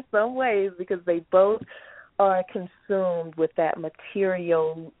 alike in some ways because they both are consumed with that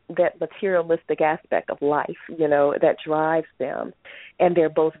materialistic aspect of life, that drives them. And they're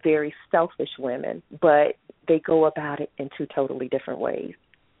both very selfish women, but they go about it in two totally different ways.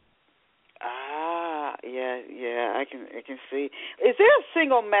 Yeah, I can see. Is there a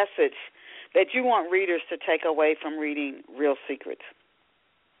single message that you want readers to take away from reading Real Secrets?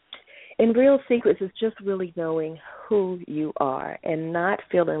 In Real Secrets, it's just really knowing who you are and not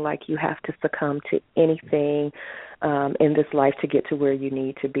feeling like you have to succumb to anything in this life to get to where you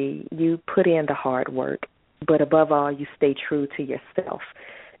need to be. You put in the hard work, but above all, you stay true to yourself.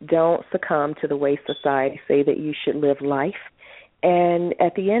 Don't succumb to the way society say that you should live life. And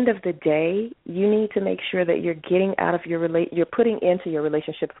at the end of the day, you need to make sure that you're getting out of you're putting into your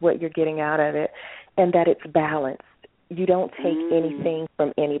relationships what you're getting out of it, and that it's balanced. You don't take anything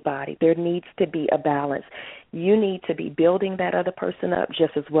from anybody. There needs to be a balance. You need to be building that other person up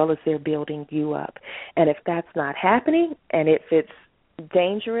just as well as they're building you up. And if that's not happening, and if it's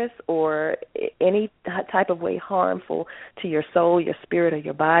dangerous or any type of way harmful to your soul, your spirit, or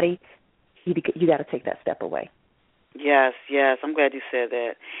your body, you got to take that step away. Yes, yes. I'm glad you said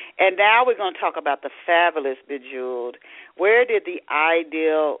that. And now we're going to talk about the fabulous Bejeweled. Where did the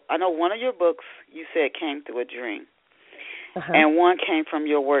ideal, I know one of your books you said came through a dream, Uh-huh. and one came from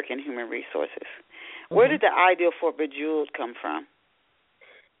your work in human resources. Where Mm-hmm. did the ideal for Bejeweled come from?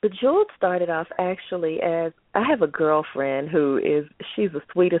 Bejeweled started off actually as I have a girlfriend she's the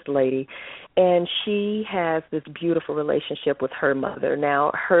sweetest lady, and she has this beautiful relationship with her mother.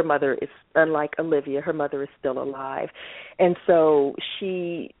 Now, her mother is, unlike Olivia, her mother is still alive. And so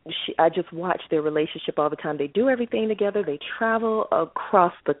I just watch their relationship all the time. They do everything together. They travel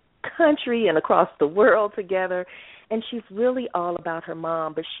across the country and across the world together. And she's really all about her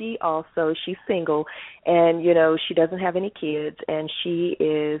mom, but she's single, and, she doesn't have any kids, and she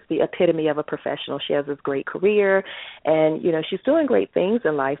is the epitome of a professional. She has this great career, and, she's doing great things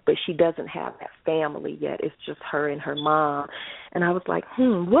in life, but she doesn't have that family yet. It's just her and her mom. And I was like,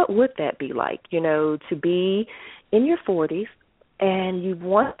 what would that be like, to be in your 40s, and you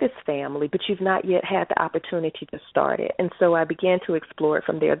want this family, but you've not yet had the opportunity to start it. And so I began to explore it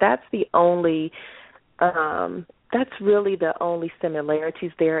from there. That's really the only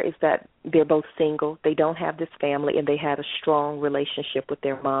similarities there, is that they're both single. They don't have this family, and they had a strong relationship with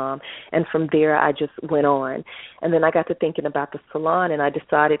their mom. And from there, I just went on. And then I got to thinking about the salon, and I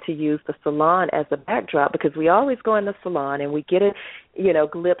decided to use the salon as a backdrop, because we always go in the salon and we get a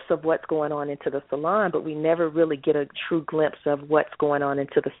glimpse of what's going on into the salon, but we never really get a true glimpse of what's going on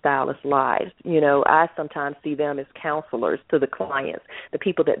into the stylist's lives. I sometimes see them as counselors to the clients, the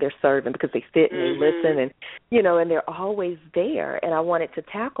people that they're serving, because they sit and they listen, and and they're always there. And I wanted to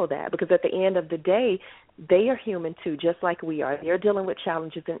tackle that, because at the end of the day, they are human too, just like we are. They're dealing with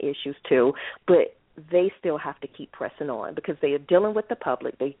challenges and issues too, but they still have to keep pressing on, because they are dealing with the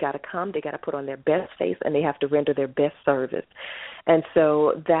public. They got to come, they got to put on their best face, and they have to render their best service. And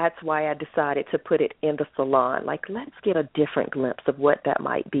so that's why I decided to put it in the salon. Like, let's get a different glimpse of what that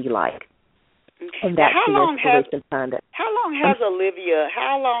might be like. And that's how long has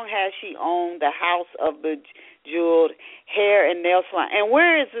she owned the House of Bejeweled Hair and Nail Salon? And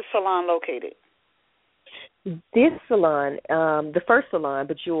where is this salon located? This salon, the first salon,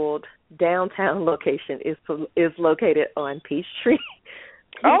 Bejeweled downtown location, is located on Peachtree.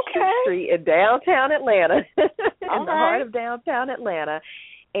 Street in downtown Atlanta, in the heart of downtown Atlanta.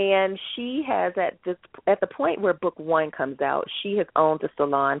 And she has, at the point where book one comes out, she has owned the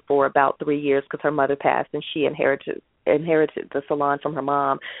salon for about 3 years, because her mother passed and she inherited the salon from her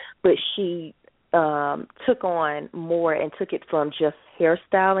mom. But she took on more and took it from just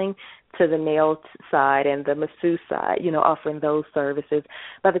hairstyling to the nail side and the masseuse side, offering those services.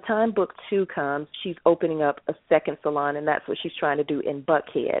 By the time book two comes, she's opening up a second salon, and that's what she's trying to do in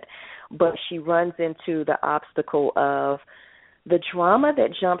Buckhead. But she runs into the obstacle of the drama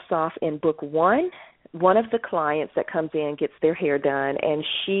that jumps off in book one. One of the clients that comes in gets their hair done, and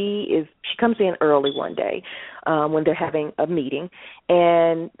she comes in early one day when they're having a meeting,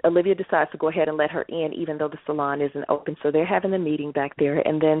 and Olivia decides to go ahead and let her in, even though the salon isn't open. So they're having the meeting back there,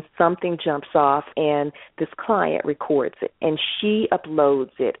 and then something jumps off, and this client records it, and she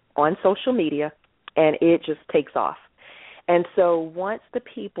uploads it on social media, and it just takes off. And so once the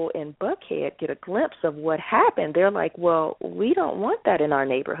people in Buckhead get a glimpse of what happened, they're like, well, we don't want that in our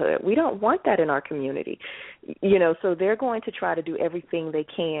neighborhood. We don't want that in our community. So they're going to try to do everything they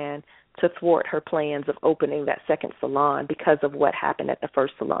can to thwart her plans of opening that second salon because of what happened at the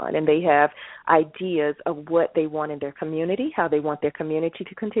first salon. And they have ideas of what they want in their community, how they want their community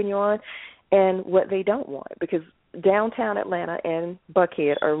to continue on, and what they don't want, because downtown Atlanta and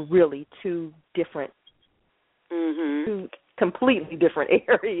Buckhead are really two completely different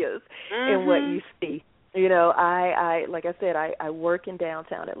areas in what you see. I like I said, I work in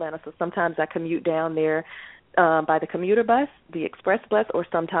downtown Atlanta, so sometimes I commute down there by the commuter bus, the express bus, or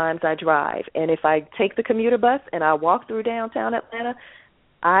sometimes I drive. And if I take the commuter bus and I walk through downtown Atlanta,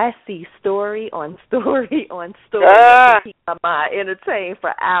 I see story on story on story that can keep my mind entertained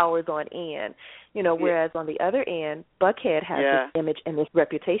for hours on end. Whereas on the other end, Buckhead has this image and this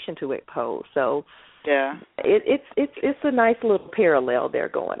reputation to uphold. So it's a nice little parallel there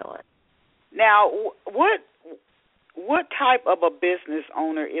going on. Now, what type of a business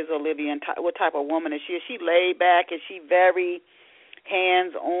owner is Olivia, and what type of woman is she? Is she laid back? Is she very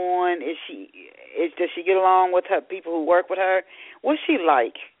hands-on? Does she get along with her people who work with her? What's she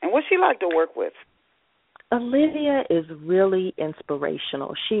like, and what's she like to work with? Olivia is really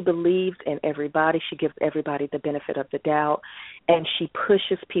inspirational. She believes in everybody. She gives everybody the benefit of the doubt, and she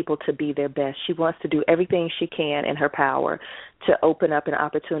pushes people to be their best. She wants to do everything she can in her power to open up an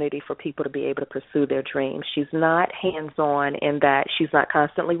opportunity for people to be able to pursue their dreams. She's not hands-on in that she's not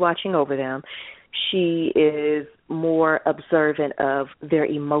constantly watching over them. She is more observant of their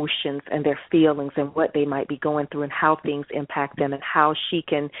emotions and their feelings and what they might be going through and how things impact them and how she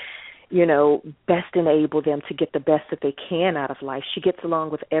can, best enable them to get the best that they can out of life. She gets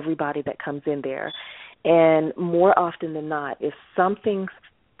along with everybody that comes in there. And more often than not, if something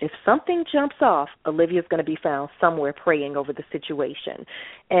jumps off, Olivia's going to be found somewhere praying over the situation.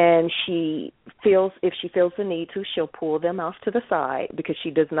 And if she feels the need to, she'll pull them off to the side because she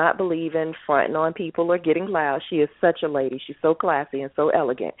does not believe in fronting on people or getting loud. She is such a lady. She's so classy and so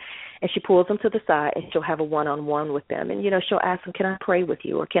elegant. And she pulls them to the side, and she'll have a one-on-one with them. And, she'll ask them, can I pray with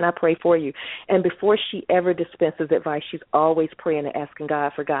you or can I pray for you? And before she ever dispenses advice, she's always praying and asking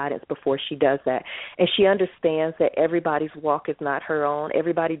God for guidance before she does that. And she understands that everybody's walk is not her own.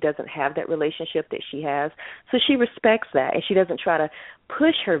 Everybody doesn't have that relationship that she has. So she respects that, and she doesn't try to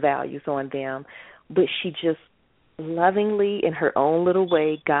push her values on them, but she just lovingly, in her own little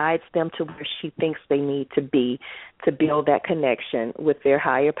way, guides them to where she thinks they need to be to build that connection with their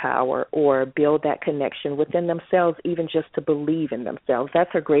higher power or build that connection within themselves, even just to believe in themselves.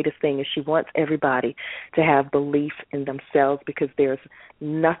 That's her greatest thing, is she wants everybody to have belief in themselves, because there's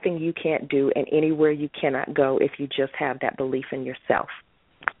nothing you can't do and anywhere you cannot go if you just have that belief in yourself.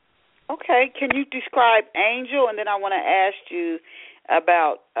 Okay, can you describe Angel? And then I want to ask you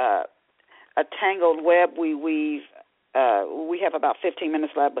about a tangled web we weave. We have about 15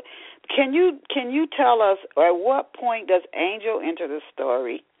 minutes left, but can you tell us at what point does Angel enter the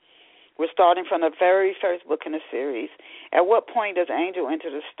story? We're starting from the very first book in the series. At what point does Angel enter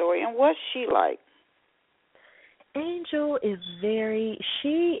the story, and what's she like? Angel is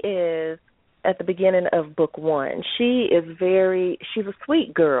at the beginning of book one, she's a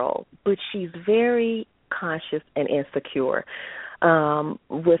sweet girl, but she's very conscious and insecure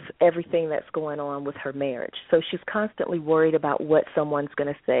with everything that's going on with her marriage. So she's constantly worried about what someone's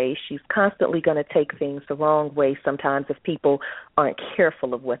going to say. She's constantly going to take things the wrong way sometimes if people aren't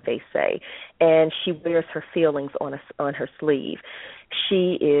careful of what they say. And she wears her feelings on her sleeve.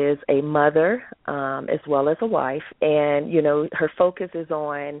 She is a mother as well as a wife, and, her focus is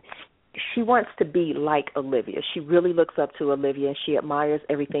on, she wants to be like Olivia. She really looks up to Olivia, and she admires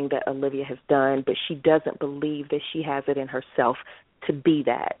everything that Olivia has done, but she doesn't believe that she has it in herself to be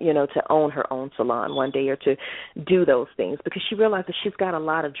that, to own her own salon one day or to do those things, because she realizes she's got a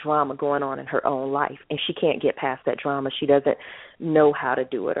lot of drama going on in her own life, and she can't get past that drama. She doesn't know how to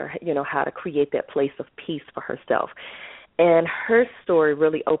do it or, how to create that place of peace for herself. And her story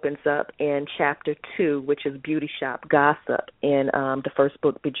really opens up in chapter 2, which is Beauty Shop Gossip. In the first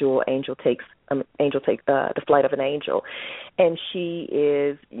book, Bejeweled, Angel takes the flight of an angel, and she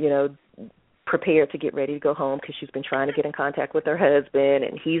is, prepared to get ready to go home because she's been trying to get in contact with her husband,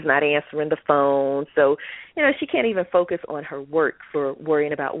 and he's not answering the phone. So, she can't even focus on her work for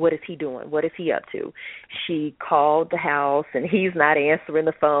worrying about what is he doing, what is he up to. She called the house, and he's not answering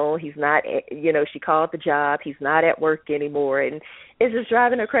the phone. He's not, she called the job. He's not at work anymore, and it's just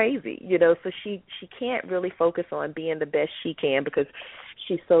driving her crazy, So she can't really focus on being the best she can because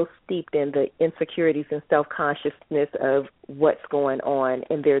she's so steeped in the insecurities and self-consciousness of what's going on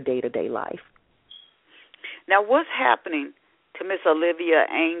in their day-to-day life. Now, what's happening to Miss Olivia,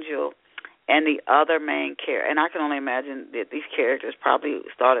 Angel, and the other main character? And I can only imagine that these characters probably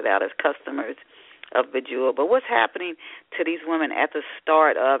started out as customers of Bejeweled. But what's happening to these women at the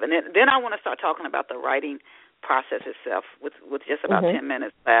start of? And then I want to start talking about the writing process itself with just about 10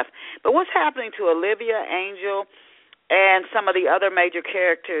 minutes left. But what's happening to Olivia, Angel, and some of the other major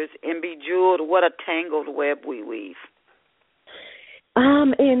characters in Bejeweled? What a tangled web we weave.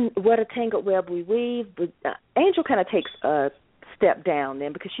 In What a Tangled Web We Weave, Angel kind of takes a step down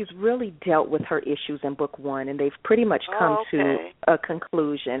then because she's really dealt with her issues in book one, and they've pretty much come to a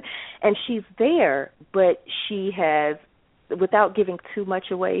conclusion. And she's there, but she has, without giving too much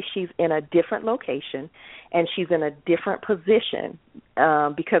away, she's in a different location, and she's in a different position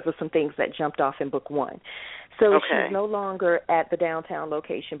because of some things that jumped off in book one. So she's no longer at the downtown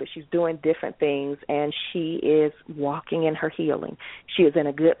location, but she's doing different things, and she is walking in her healing. She is in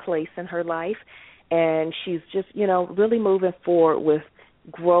a good place in her life, and she's just, really moving forward with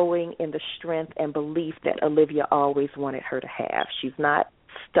growing in the strength and belief that Olivia always wanted her to have. She's not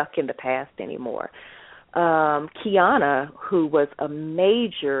stuck in the past anymore. Kiana, who was a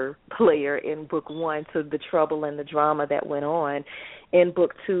major player in book one, to the trouble and the drama that went on, in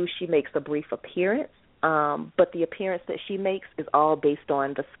book two she makes a brief appearance. But the appearance that she makes is all based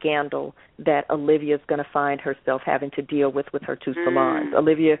on the scandal that Olivia is going to find herself having to deal with her two salons.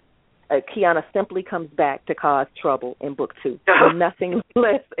 Kiana simply comes back to cause trouble in book two. Nothing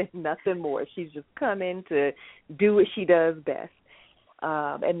less and nothing more. She's just come in to do what she does best.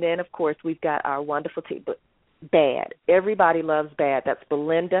 And then, of course, we've got our wonderful team. Bad. Everybody loves Bad. That's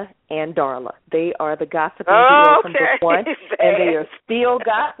Belinda and Darla. They are the gossiping duo from book 1, and they are still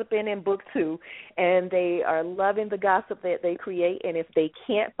gossiping in book 2, and they are loving the gossip that they create, and if they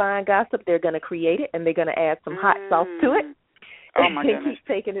can't find gossip, they're going to create it, and they're going to add some hot sauce to it. Oh, my goodness. Keep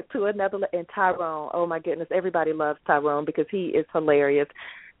taking it to another level. And Tyrone, oh, my goodness, everybody loves Tyrone because he is hilarious.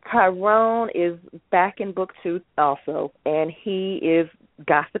 Tyrone is back in book 2 also, and he is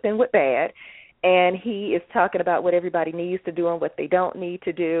gossiping with Bad. And he is talking about what everybody needs to do and what they don't need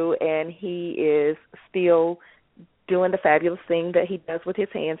to do. And he is still doing the fabulous thing that he does with his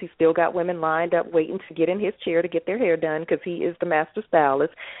hands. He's still got women lined up waiting to get in his chair to get their hair done because he is the master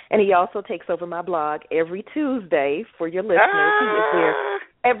stylist. And he also takes over my blog every Tuesday for your listeners. He is there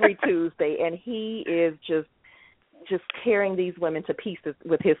every Tuesday. And he is just tearing these women to pieces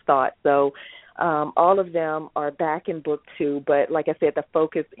with his thoughts. So all of them are back in book 2, but like I said, the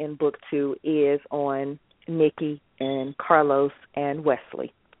focus in book 2 is on Nikki and Carlos and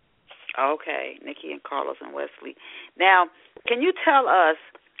Wesley. Okay, Nikki and Carlos and Wesley. Now, can you tell us,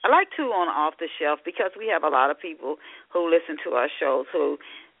 I like to on Off the Shelf because we have a lot of people who listen to our shows who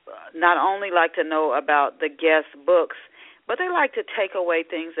not only like to know about the guest books, but they like to take away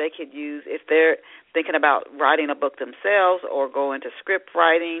things they could use if they're thinking about writing a book themselves or go into script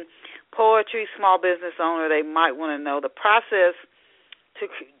writing, poetry, small business owner. They might want to know the process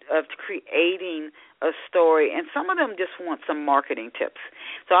of creating a story, and some of them just want some marketing tips.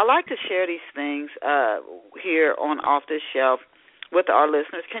 So I like to share these things here on Off the Shelf with our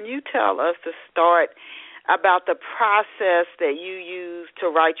listeners. Can you tell us to start about the process that you use to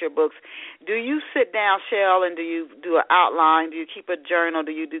write your books? Do you sit down, Shell, and do you do an outline? Do you keep a journal?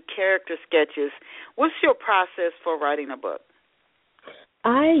 Do you do character sketches? What's your process for writing a book?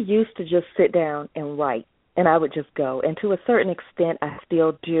 I used to just sit down and write, and I would just go. And to a certain extent, I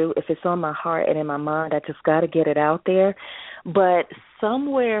still do. If it's on my heart and in my mind, I just got to get it out there. But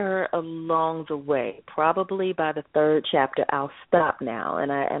somewhere along the way, probably by the 3rd chapter, I'll stop now.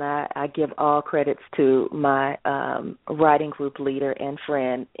 And I give all credits to my writing group leader and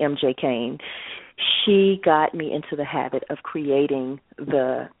friend, MJ Kane. She got me into the habit of creating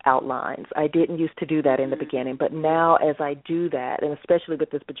the outlines. I didn't used to do that in the beginning, but now as I do that, and especially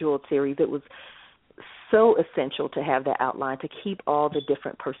with this Bejeweled series, it was so essential to have that outline, to keep all the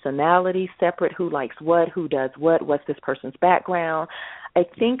different personalities separate, who likes what, who does what's this person's background. I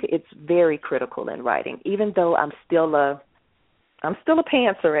think it's very critical in writing, even though I'm still a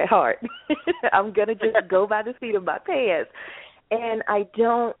pantser at heart. I'm going to just go by the seat of my pants. And I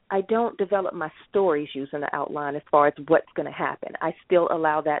don't develop my stories using the outline as far as what's going to happen. I still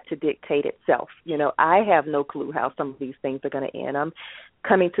allow that to dictate itself. You know, I have no clue how some of these things are going to end. I'm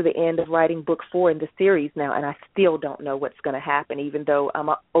coming to the end of writing book 4 in the series now, and I still don't know what's going to happen, even though I'm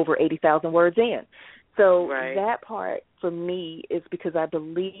over 80,000 words in. So that part for me is because I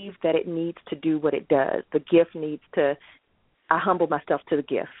believe that it needs to do what it does. The gift needs to, I humble myself to the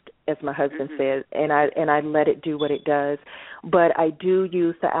gift, as my husband says, and I let it do what it does. But I do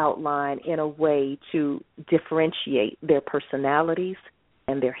use the outline in a way to differentiate their personalities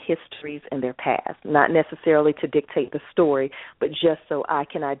and their histories and their past, not necessarily to dictate the story, but just so I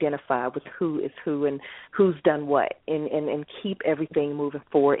can identify with who is who and who's done what, and keep everything moving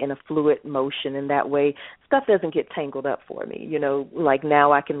forward in a fluid motion, and that way stuff doesn't get tangled up for me. You know, like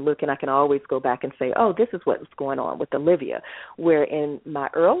now I can look and I can always go back and say, oh, this is what's going on with Olivia, where in my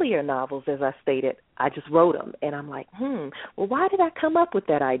earlier novels, as I stated, I just wrote them, and I'm like, well, why did I come up with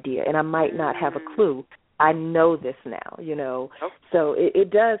that idea? And I might not have a clue. I know this now, you know. So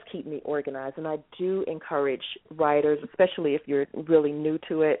it does keep me organized, and I do encourage writers, especially if you're really new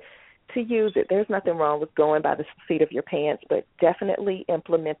to it, to use it. There's nothing wrong with going by the seat of your pants, but definitely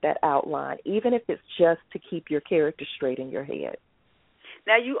implement that outline, even if it's just to keep your character straight in your head.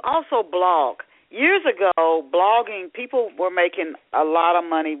 Now, you also blog. Years ago, blogging, people were making a lot of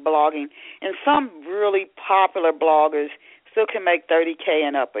money blogging, and some really popular bloggers still can make $30K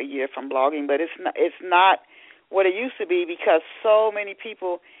and up a year from blogging, but it's not what it used to be, because so many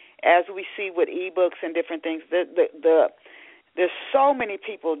people, as we see with ebooks and different things, there's so many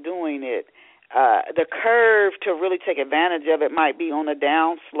people doing it. The curve to really take advantage of it might be on a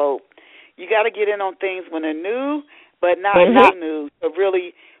down slope. You got to get in on things when they're new, but not new, to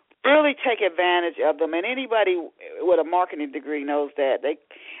really take advantage of them. And anybody with a marketing degree knows that.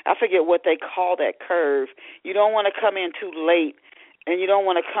 I forget what they call that curve. You don't want to come in too late, and you don't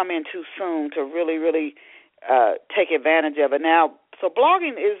want to come in too soon to really, really take advantage of it. Now, so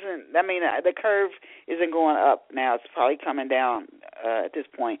blogging isn't, the curve isn't going up now. It's probably coming down at this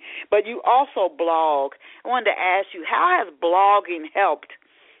point. But you also blog. I wanted to ask you, how has blogging helped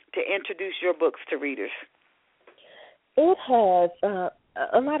to introduce your books to readers? It has.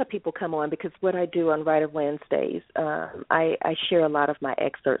 A lot of people come on because what I do on Writer Wednesdays, I share a lot of my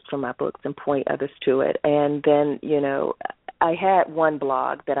excerpts from my books and point others to it. And then, I had one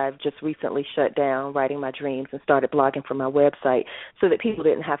blog that I've just recently shut down, Writing My Dreams, and started blogging from my website so that people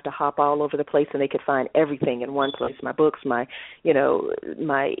didn't have to hop all over the place and they could find everything in one place, my books, my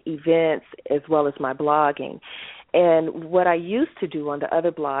events, as well as my blogging. And what I used to do on the other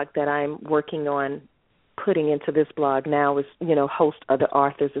blog that I'm working on putting into this blog now is, host other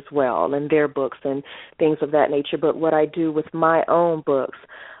authors as well and their books and things of that nature. But what I do with my own books,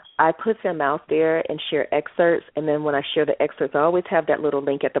 I put them out there and share excerpts, and then when I share the excerpts, I always have that little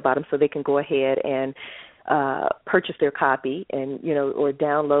link at the bottom so they can go ahead and purchase their copy and, or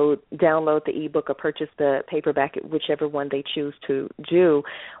download the ebook or purchase the paperback, whichever one they choose to do.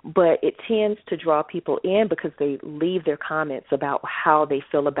 But it tends to draw people in because they leave their comments about how they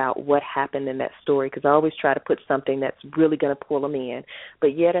feel about what happened in that story, because I always try to put something that's really going to pull them in,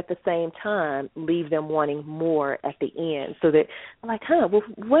 but yet at the same time leave them wanting more at the end so that I'm like, well,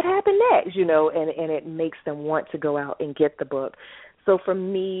 what happened next, and it makes them want to go out and get the book. So for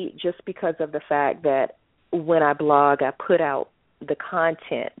me, just because of the fact that when I blog, I put out the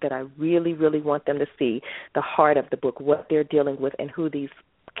content that I really, really want them to see, the heart of the book, what they're dealing with, and who these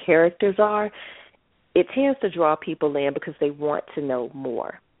characters are, it tends to draw people in because they want to know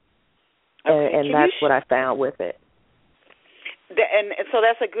more. Okay. And that's what I found with it. And so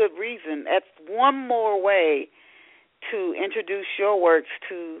that's a good reason. That's one more way to introduce your works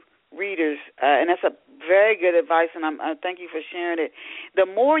to readers, and that's a very good advice, and I thank you for sharing it. The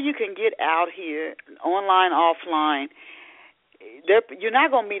more you can get out here, online, offline, you're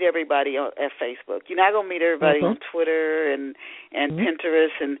not going to meet everybody at Facebook. You're not going to meet everybody on Twitter and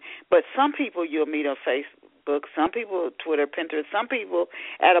Pinterest, but some people you'll meet on Facebook, some people Twitter, Pinterest, some people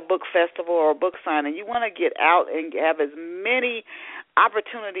at a book festival or a book signing. You want to get out and have as many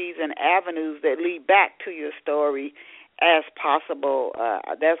opportunities and avenues that lead back to your story as possible.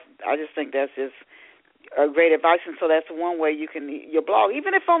 I just think that's just a great advice, and so that's one way you can your blog.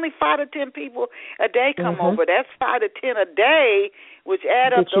 Even if only 5 to 10 people a day come over, that's 5 to 10 a day, which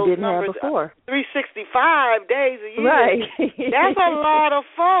add up those numbers. 365 days a year. Right. That's a lot of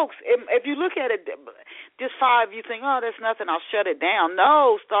folks. If you look at it, just 5, you think, oh, that's nothing, I'll shut it down.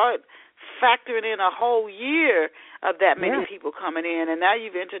 No, start factoring in a whole year of that many people coming in, and now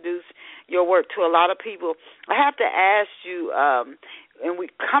you've introduced your work to a lot of people. I have to ask you, and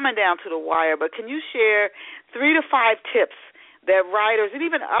we're coming down to the wire, but can you share 3 to 5 tips that writers and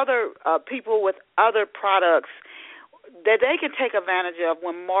even other people with other products that they can take advantage of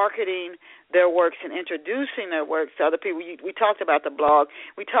when marketing their works and introducing their works to other people? We talked about the blog.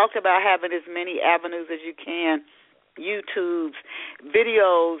 We talked about having as many avenues as you can, YouTubes,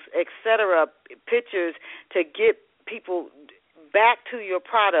 videos, etc., pictures to get people back to your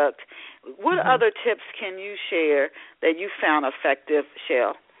product. What other tips can you share that you found effective,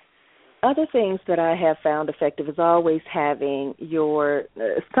 Shell? Other things that I have found effective is always having your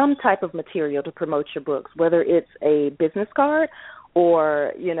some type of material to promote your books, whether it's a business card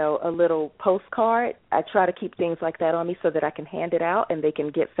or, a little postcard. I try to keep things like that on me so that I can hand it out and they can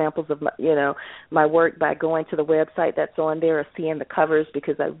get samples of my work by going to the website that's on there or seeing the covers,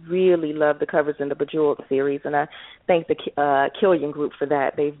 because I really love the covers in the Bejeweled series, and I thank the Killian Group for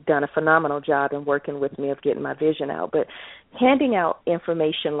that. They've done a phenomenal job in working with me of getting my vision out. But handing out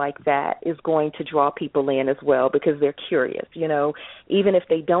information like that is going to draw people in as well because they're curious, even if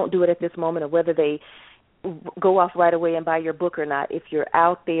they don't do it at this moment or whether they go off right away and buy your book or not. If you're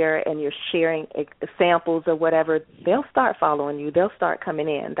out there and you're sharing samples or whatever, they'll start following you. They'll start coming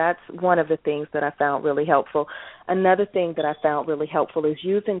in. That's one of the things that I found really helpful. Another thing that I found really helpful is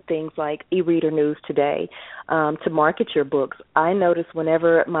using things like e-reader news today to market your books. I notice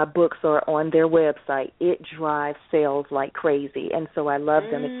whenever my books are on their website, it drives sales like crazy, and so I love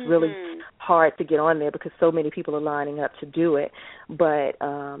them. It's really hard to get on there because so many people are lining up to do it, but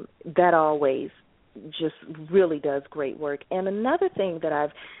that always just really does great work. And another thing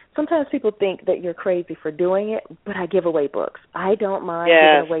that sometimes people think that you're crazy for doing it, but I give away books. I don't mind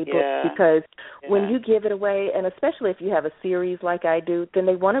giving away books because when you give it away, and especially if you have a series like I do, then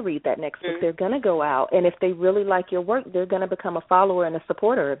they want to read that next book. They're going to go out, and if they really like your work, they're going to become a follower and a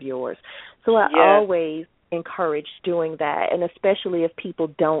supporter of yours. So I always encourage doing that, and especially if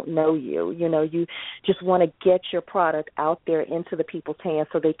people don't know you. You just want to get your product out there into the people's hands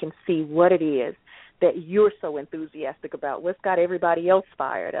so they can see what it is that you're so enthusiastic about, what's got everybody else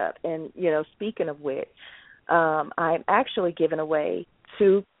fired up. And, speaking of which, I'm actually giving away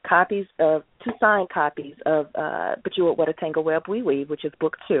two signed copies of Bejeweled, What a Tangle Web We Weave, which is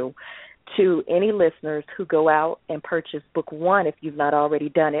book 2, to any listeners who go out and purchase book 1, if you've not already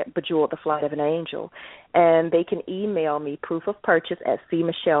done it, Bejeweled, The Flight of an Angel. And they can email me proof of purchase at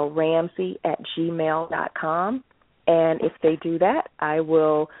cmichelleramsey@gmail.com. And if they do that, I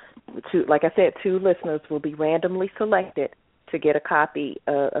will, like I said, 2 listeners will be randomly selected to get a copy,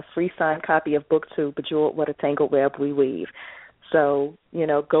 a free signed copy of book 2, Bejeweled, What a Tangled Web We Weave. So,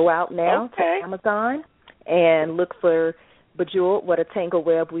 go out now to Amazon and look for Bejeweled, What a Tangled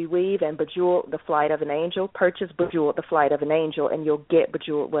Web We Weave, and Bejeweled, The Flight of an Angel. Purchase Bejeweled, The Flight of an Angel, and you'll get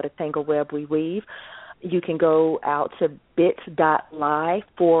Bejeweled, What a Tangled Web We Weave. You can go out to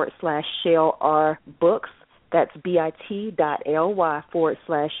bit.ly/ShellRBooks. That's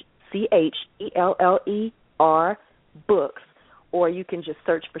bit.ly/CHELLER books. Or you can just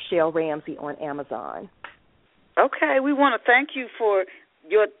search for Shell Ramsey on Amazon. Okay, we want to thank you for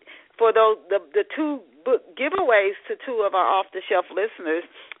the 2 book giveaways to 2 of our off-the-shelf listeners.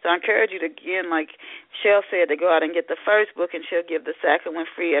 So I encourage you to, again, like Shell said, to go out and get the first book, and she'll give the second one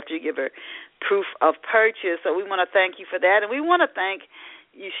free after you give her proof of purchase. So we want to thank you for that, and we want to thank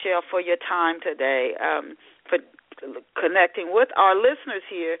you, Shell, for your time today, for connecting with our listeners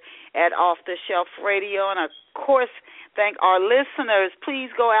here at Off the Shelf Radio. And, of course, thank our listeners.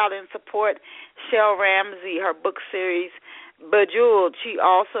 Please go out and support Shell Ramsey, her book series, Bejeweled. She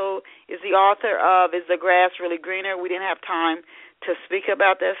also is the author of Is the Grass Really Greener? We didn't have time to speak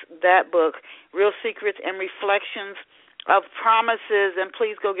about that book, Real Secrets and Reflections of Promises. And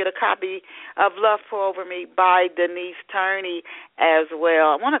please go get a copy of Love Pour Over Me by Denise Turney as well.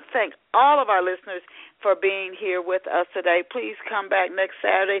 I want to thank all of our listeners for being here with us today. Please come back next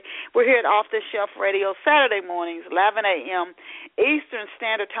Saturday. We're here at Off the Shelf Radio, Saturday mornings, 11 a.m. Eastern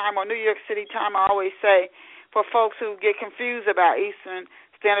Standard Time or New York City time. I always say, for folks who get confused about Eastern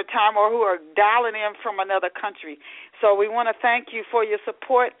Standard Time or who are dialing in from another country. So we want to thank you for your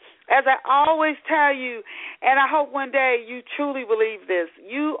support. As I always tell you, and I hope one day you truly believe this,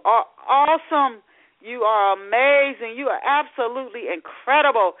 you are awesome. You are amazing. You are absolutely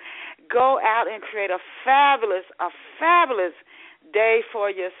incredible. Go out and create a fabulous day for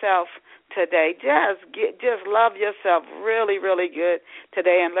yourself today. Just love yourself really, really good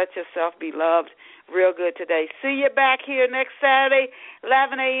today, and let yourself be loved real good today. See you back here next Saturday,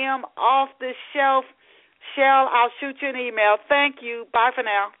 11 a.m. Off the Shelf. Shell, I'll shoot you an email. Thank you. Bye for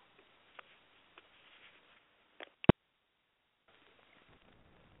now.